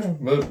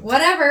 but...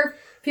 Whatever.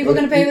 People are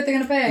going to pay what they're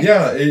going to pay.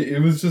 Yeah,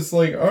 it was just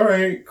all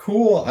right,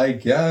 cool, I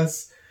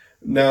guess.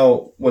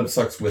 Now, what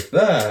sucks with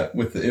that,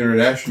 with the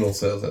international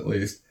sales at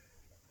least,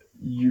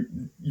 you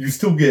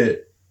still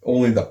get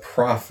only the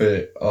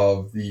profit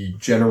of the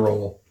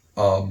general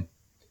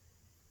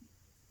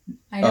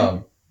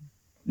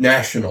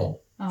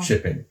national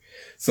shipping.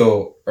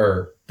 So,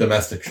 or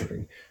domestic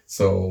shipping.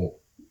 So,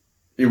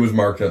 it was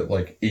marked at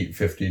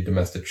 $8.50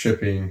 domestic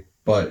shipping,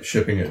 but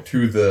shipping it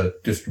to the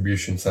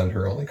distribution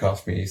center only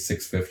cost me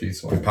 $6.50,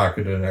 so I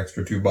pocketed an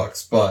extra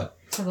 $2, but...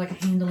 Sort of like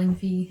a handling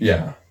fee.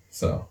 Yeah,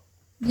 so...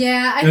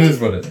 Yeah, it is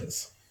what it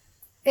is.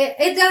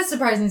 It does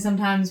surprise me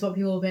sometimes what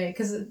people pay,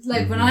 because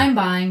when I'm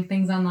buying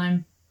things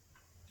online,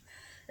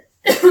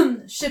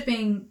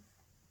 shipping,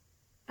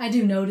 I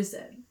do notice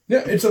it.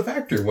 Yeah, it's a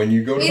factor when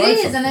you go to buy something. It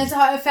is, something. and it's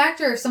a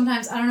factor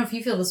sometimes. I don't know if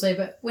you feel this way,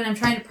 but when I'm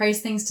trying to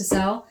price things to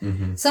sell,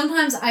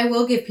 sometimes I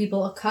will give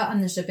people a cut on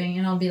the shipping,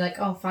 and I'll be like,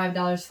 oh,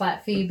 $5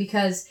 flat fee,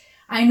 because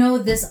I know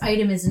this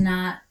item is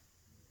not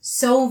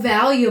so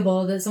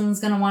valuable that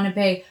someone's going to want to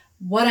pay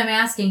what I'm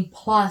asking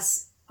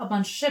plus a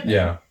bunch of shipping.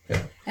 Yeah.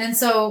 And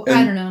so,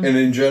 I don't know. And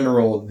in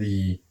general,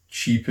 the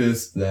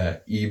cheapest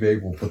that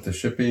eBay will put the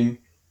shipping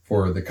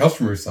for the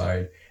customer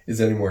side is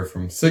anywhere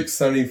from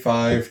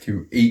 $6.75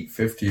 to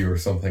 $8.50 or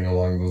something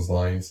along those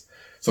lines.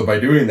 So by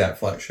doing that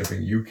flat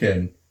shipping, you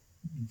can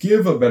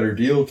give a better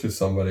deal to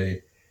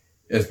somebody,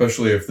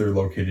 especially if they're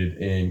located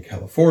in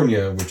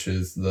California, which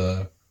is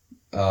the,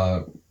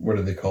 what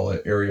do they call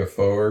it? Area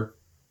 4,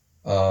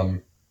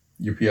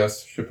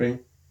 UPS shipping.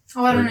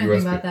 Oh, I don't know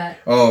anything about that.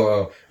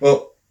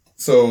 Well,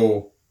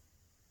 so,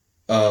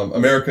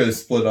 America is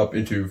split up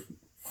into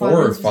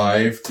 4 or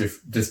 5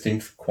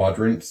 distinct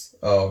quadrants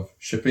of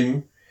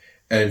shipping.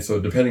 And so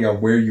depending on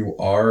where you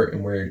are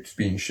and where it's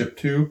being shipped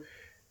to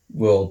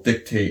will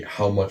dictate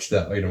how much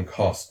that item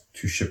costs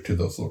to ship to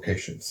those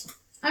locations.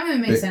 I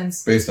mean, it makes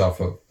sense. Based off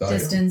of the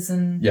distance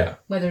item. And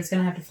whether it's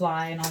going to have to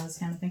fly and all this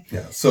kind of thing.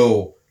 Yeah.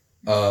 So,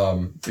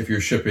 if you're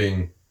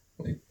shipping,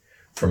 like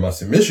from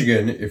us in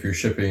Michigan, if you're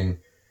shipping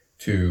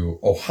to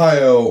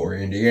Ohio or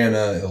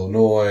Indiana,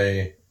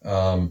 Illinois,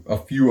 a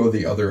few of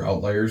the other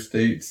outlier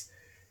states,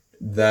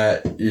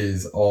 that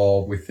is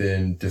all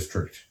within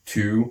District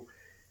 2.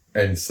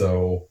 And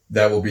so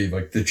that will be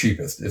like the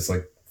cheapest. It's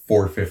like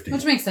 $4.50.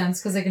 Which makes sense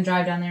because they can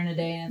drive down there in a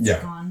day and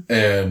it's gone.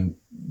 And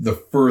the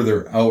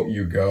further out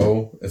you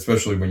go,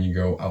 especially when you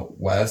go out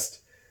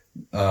west,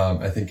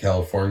 I think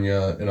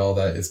California and all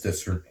that is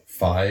District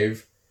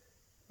 5.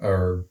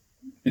 Or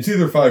it's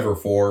either 5 or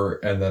 4,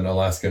 and then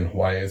Alaska and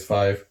Hawaii is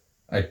 5.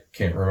 I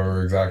can't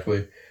remember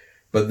exactly.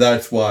 But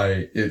that's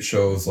why it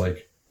shows,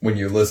 like, when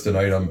you list an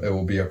item, it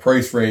will be a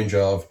price range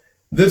of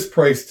this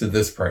price to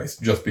this price,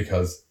 just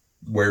because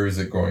where is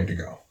it going to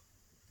go?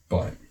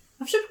 But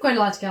I've shipped quite a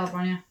lot to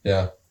California.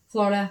 Yeah.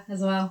 Florida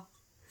as well.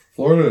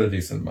 Florida, a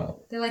decent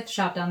amount. They like to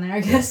shop down there, I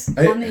guess,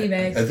 on the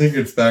eBay. I think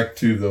it's back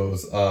to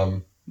those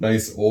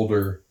nice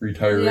older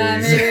retirees. Yeah,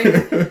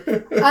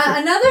 maybe.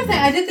 Another thing,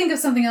 I did think of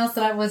something else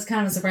that was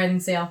kind of a surprising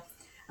sale.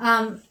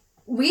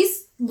 We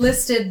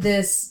listed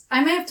this,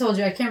 I may have told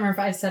you, I can't remember if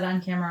I said it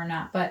on camera or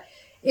not, but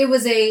it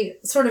was a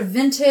sort of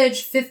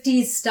vintage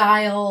 50s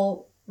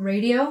style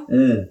radio.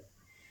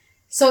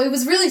 So it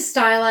was really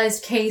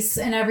stylized case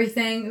and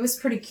everything. It was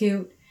pretty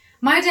cute.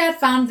 My dad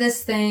found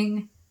this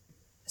thing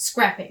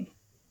scrapping.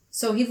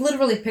 So he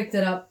literally picked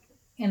it up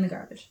in the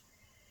garbage.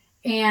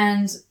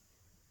 And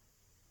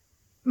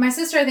my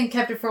sister, I think,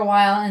 kept it for a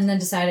while and then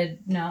decided,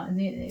 no,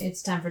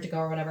 it's time for it to go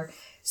or whatever.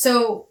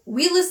 So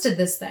we listed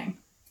this thing.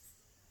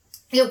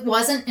 It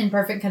wasn't in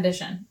perfect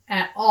condition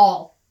at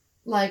all.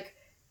 Like,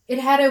 it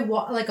had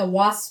a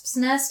wasp's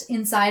nest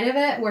inside of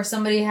it where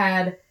somebody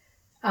had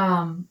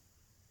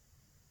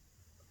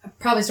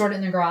probably stored it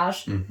in their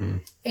garage.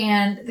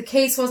 And the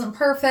case wasn't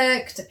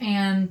perfect,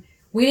 and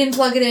we didn't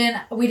plug it in.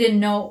 We didn't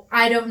know.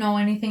 I don't know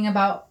anything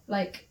about,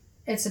 like,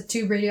 it's a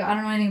tube radio. I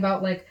don't know anything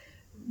about, like,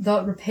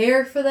 the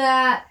repair for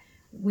that.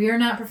 We're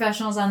not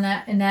professionals on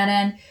that in that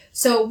end.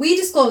 So we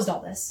disclosed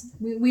all this.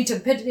 We took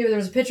a picture. There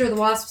was a picture of the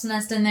wasp's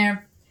nest in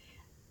there.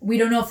 We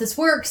don't know if this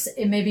works.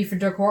 It may be for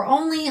decor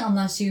only,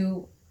 unless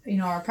you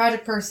are a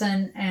project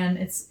person and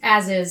it's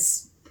as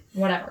is,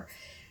 whatever.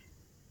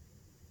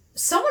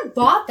 Someone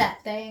bought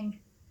that thing,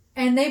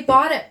 and they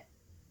bought it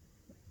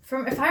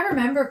from, if I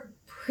remember,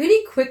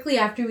 pretty quickly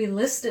after we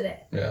listed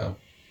it. Yeah.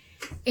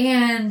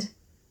 And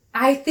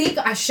I think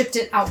I shipped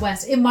it out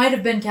west. It might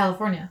have been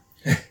California.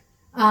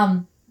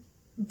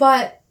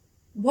 But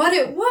what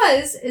it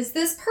was is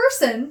this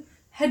person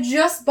had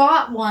just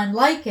bought one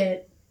like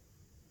it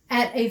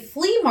at a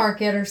flea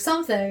market or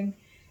something.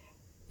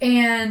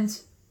 And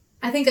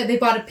I think that they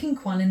bought a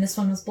pink one and this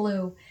one was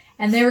blue.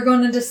 And they were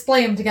going to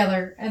display them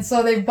together. And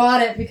so they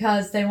bought it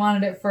because they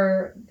wanted it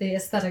for the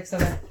aesthetics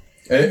of it.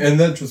 And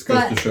that just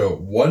goes to show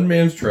one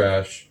man's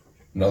trash,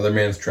 another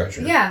man's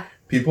treasure. Yeah.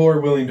 People are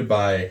willing to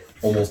buy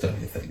almost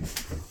anything.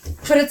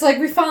 But it's like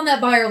we found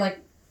that buyer like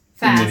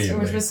fast,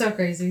 which was so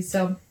crazy.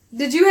 So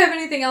did you have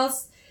anything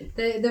else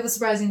that was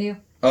surprising to you?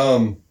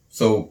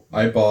 So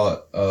I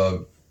bought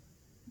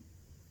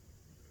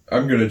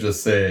I'm gonna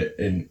just say it,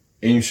 an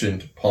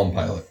ancient Palm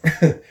Pilot.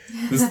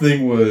 This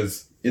thing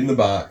was in the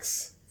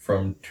box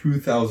from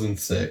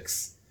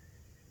 2006.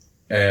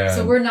 And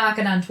so we're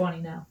knocking on 20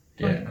 now.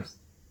 20 years.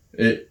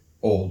 It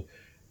old.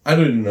 I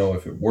didn't know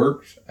if it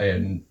worked.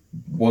 I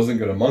wasn't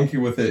going to monkey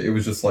with it. It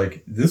was just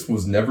like, this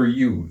was never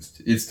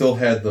used. It still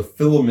had the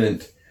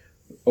filament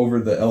over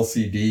the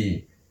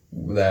LCD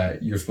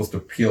that you're supposed to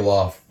peel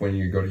off when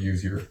you go to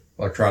use your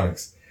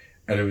electronics.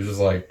 And it was just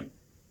like,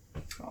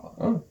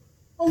 oh,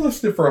 I'll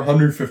list it for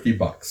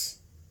 $150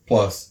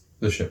 plus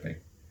the shipping.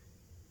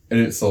 And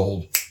it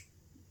sold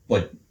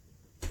like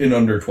in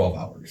under 12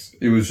 hours.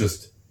 It was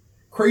just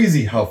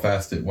crazy how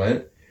fast it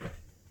went.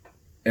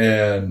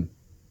 And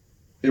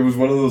it was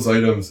one of those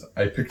items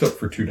I picked up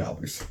for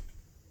 $2.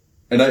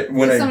 And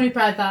somebody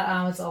probably thought,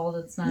 oh, it's old,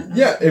 it's not.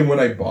 Yeah, and when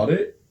I bought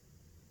it,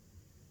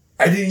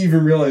 I didn't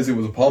even realize it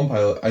was a Palm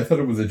Pilot. I thought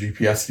it was a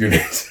GPS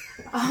unit.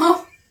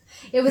 Oh,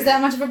 it was that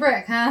much of a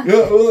brick, huh?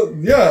 Yeah, well,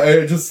 yeah.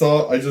 I just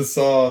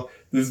saw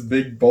this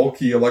big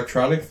bulky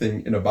electronic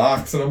thing in a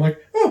box, and I'm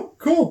like, oh,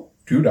 cool,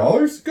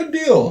 $2, good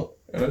deal,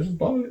 and I just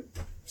bought it.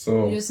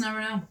 So you just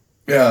never know.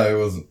 Yeah, it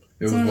was.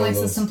 Someone one likes of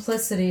the those.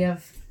 simplicity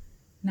of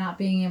not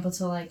being able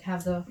to like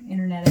have the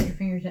internet at your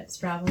fingertips,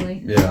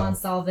 probably. Yeah.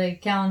 Once all the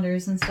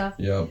calendars and stuff.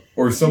 Yeah,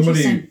 or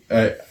somebody.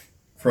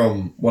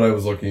 From what I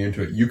was looking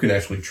into it, you can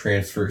actually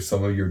transfer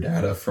some of your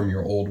data from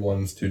your old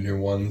ones to new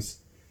ones,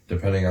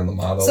 depending on the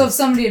model. So if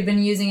somebody had been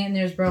using it and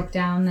theirs broke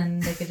down, then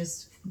they could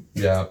just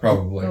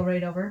probably go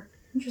right over.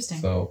 Interesting.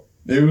 So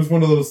it was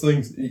one of those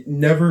things. You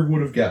never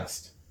would have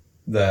guessed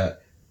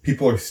that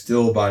people are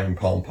still buying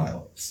Palm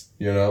Pilots.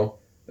 You know,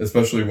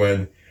 especially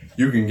when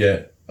you can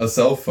get a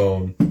cell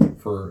phone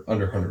for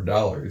under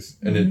 $100,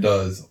 and it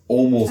does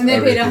almost. And they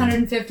everything.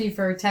 paid $150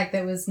 for a tech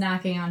that was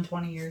knocking on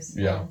 20 years.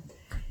 Yeah.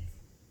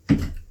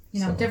 You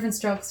know, different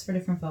strokes for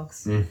different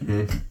folks.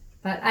 Mm-hmm.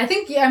 But I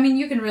think,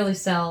 you can really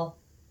sell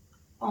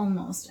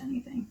almost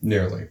anything.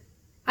 Nearly.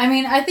 I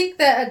mean, I think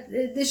that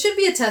it should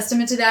be a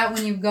testament to that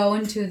when you go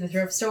into the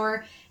thrift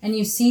store and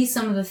you see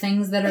some of the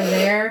things that are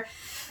there,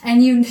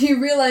 and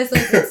you realize,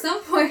 like, at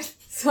some point,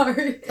 you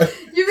realize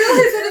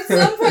that at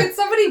some point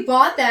somebody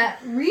bought that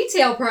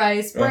retail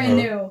price brand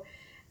new.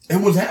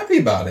 And was happy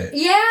about it.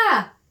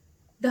 Yeah.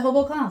 The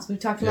hobo clowns. We've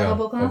talked about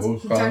hobo clowns. We've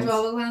talked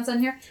about hobo clowns on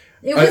here.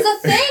 It was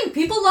a thing.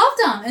 People loved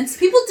them. And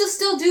people just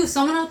still do.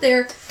 Someone out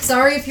there,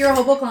 sorry if you're a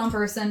hobo clown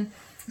person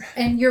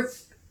and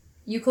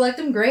you collect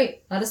them,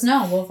 great. Let us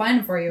know. We'll find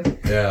them for you.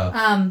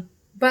 Yeah.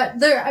 But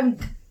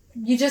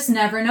you just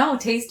never know.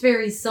 Taste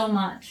varies so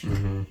much.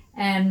 Mm-hmm.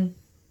 And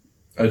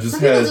some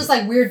people just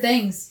like weird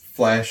things.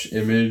 Flash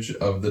image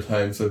of the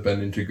times I've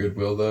been into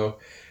Goodwill, though.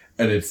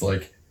 And it's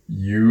like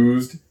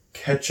used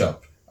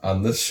ketchup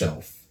on the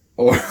shelf.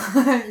 Or...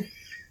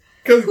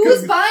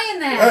 Who's buying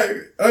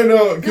that? I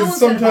know, because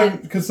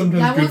sometimes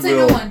Goodwill... I won't say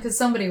no one, because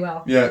somebody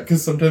will. Yeah,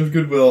 because sometimes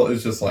Goodwill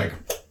is just like,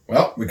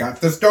 well, we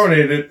got this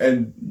donated,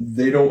 and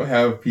they don't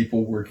have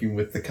people working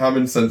with the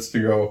common sense to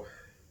go,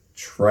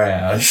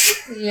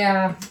 trash.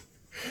 Yeah,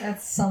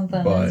 that's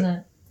something, but isn't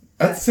it?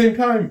 At the same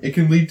time, it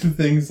can lead to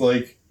things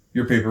like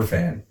your paper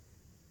fan,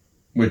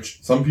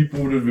 which some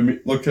people would have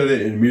looked at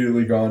it and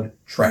immediately gone,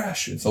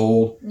 trash, it's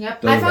old.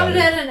 Yep, I found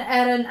it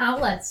at an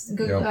outlet,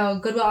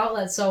 Goodwill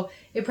outlet, so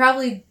it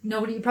probably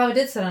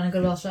did sit on a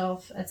Goodwill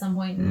shelf at some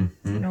point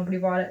and nobody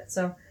bought it.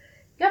 So,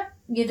 yep,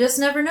 you just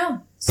never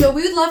know. So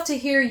we would love to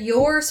hear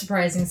your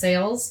surprising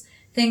sales,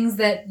 things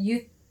that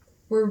you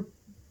were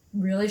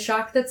really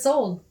shocked that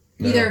sold.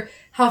 Yeah. Either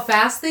how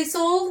fast they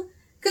sold,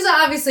 because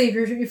obviously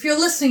if you're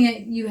listening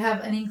it, you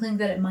have an inkling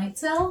that it might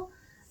sell,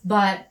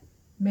 but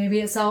maybe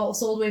it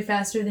sold way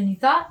faster than you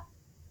thought.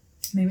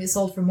 Maybe it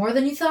sold for more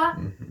than you thought.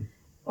 Mm-hmm.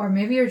 Or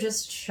maybe you're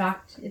just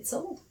shocked it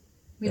sold.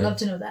 We'd love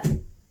to know that.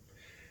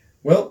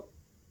 Well,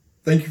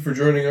 thank you for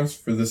joining us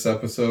for this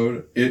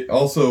episode. It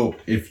also,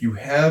 if you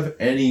have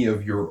any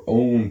of your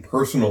own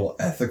personal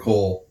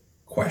ethical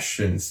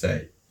questions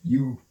that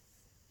you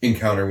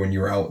encounter when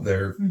you're out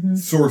there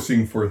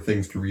sourcing for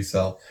things to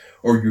resell,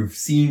 or you've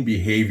seen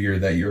behavior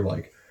that you're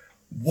like,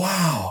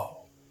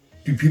 wow,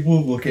 do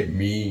people look at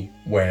me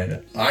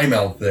when I'm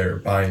out there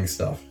buying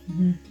stuff?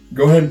 Mm-hmm.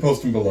 Go ahead and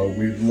post them below.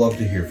 We'd love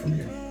to hear from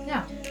you.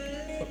 Yeah.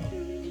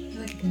 I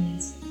like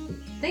opinions.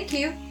 Thank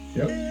you.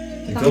 Yep.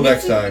 Until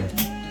next time.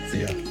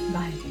 See ya.